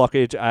Maximum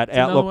Blockage at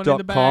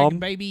outlook.com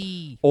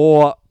baby.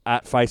 or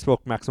at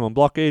Facebook Maximum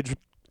Blockage,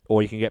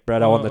 or you can get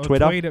Bretto on the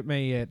Twitter. Tweet at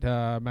me at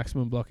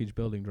Maximum Blockage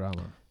Building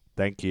Drama.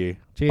 Thank you.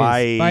 Cheers.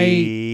 Bye. Bye.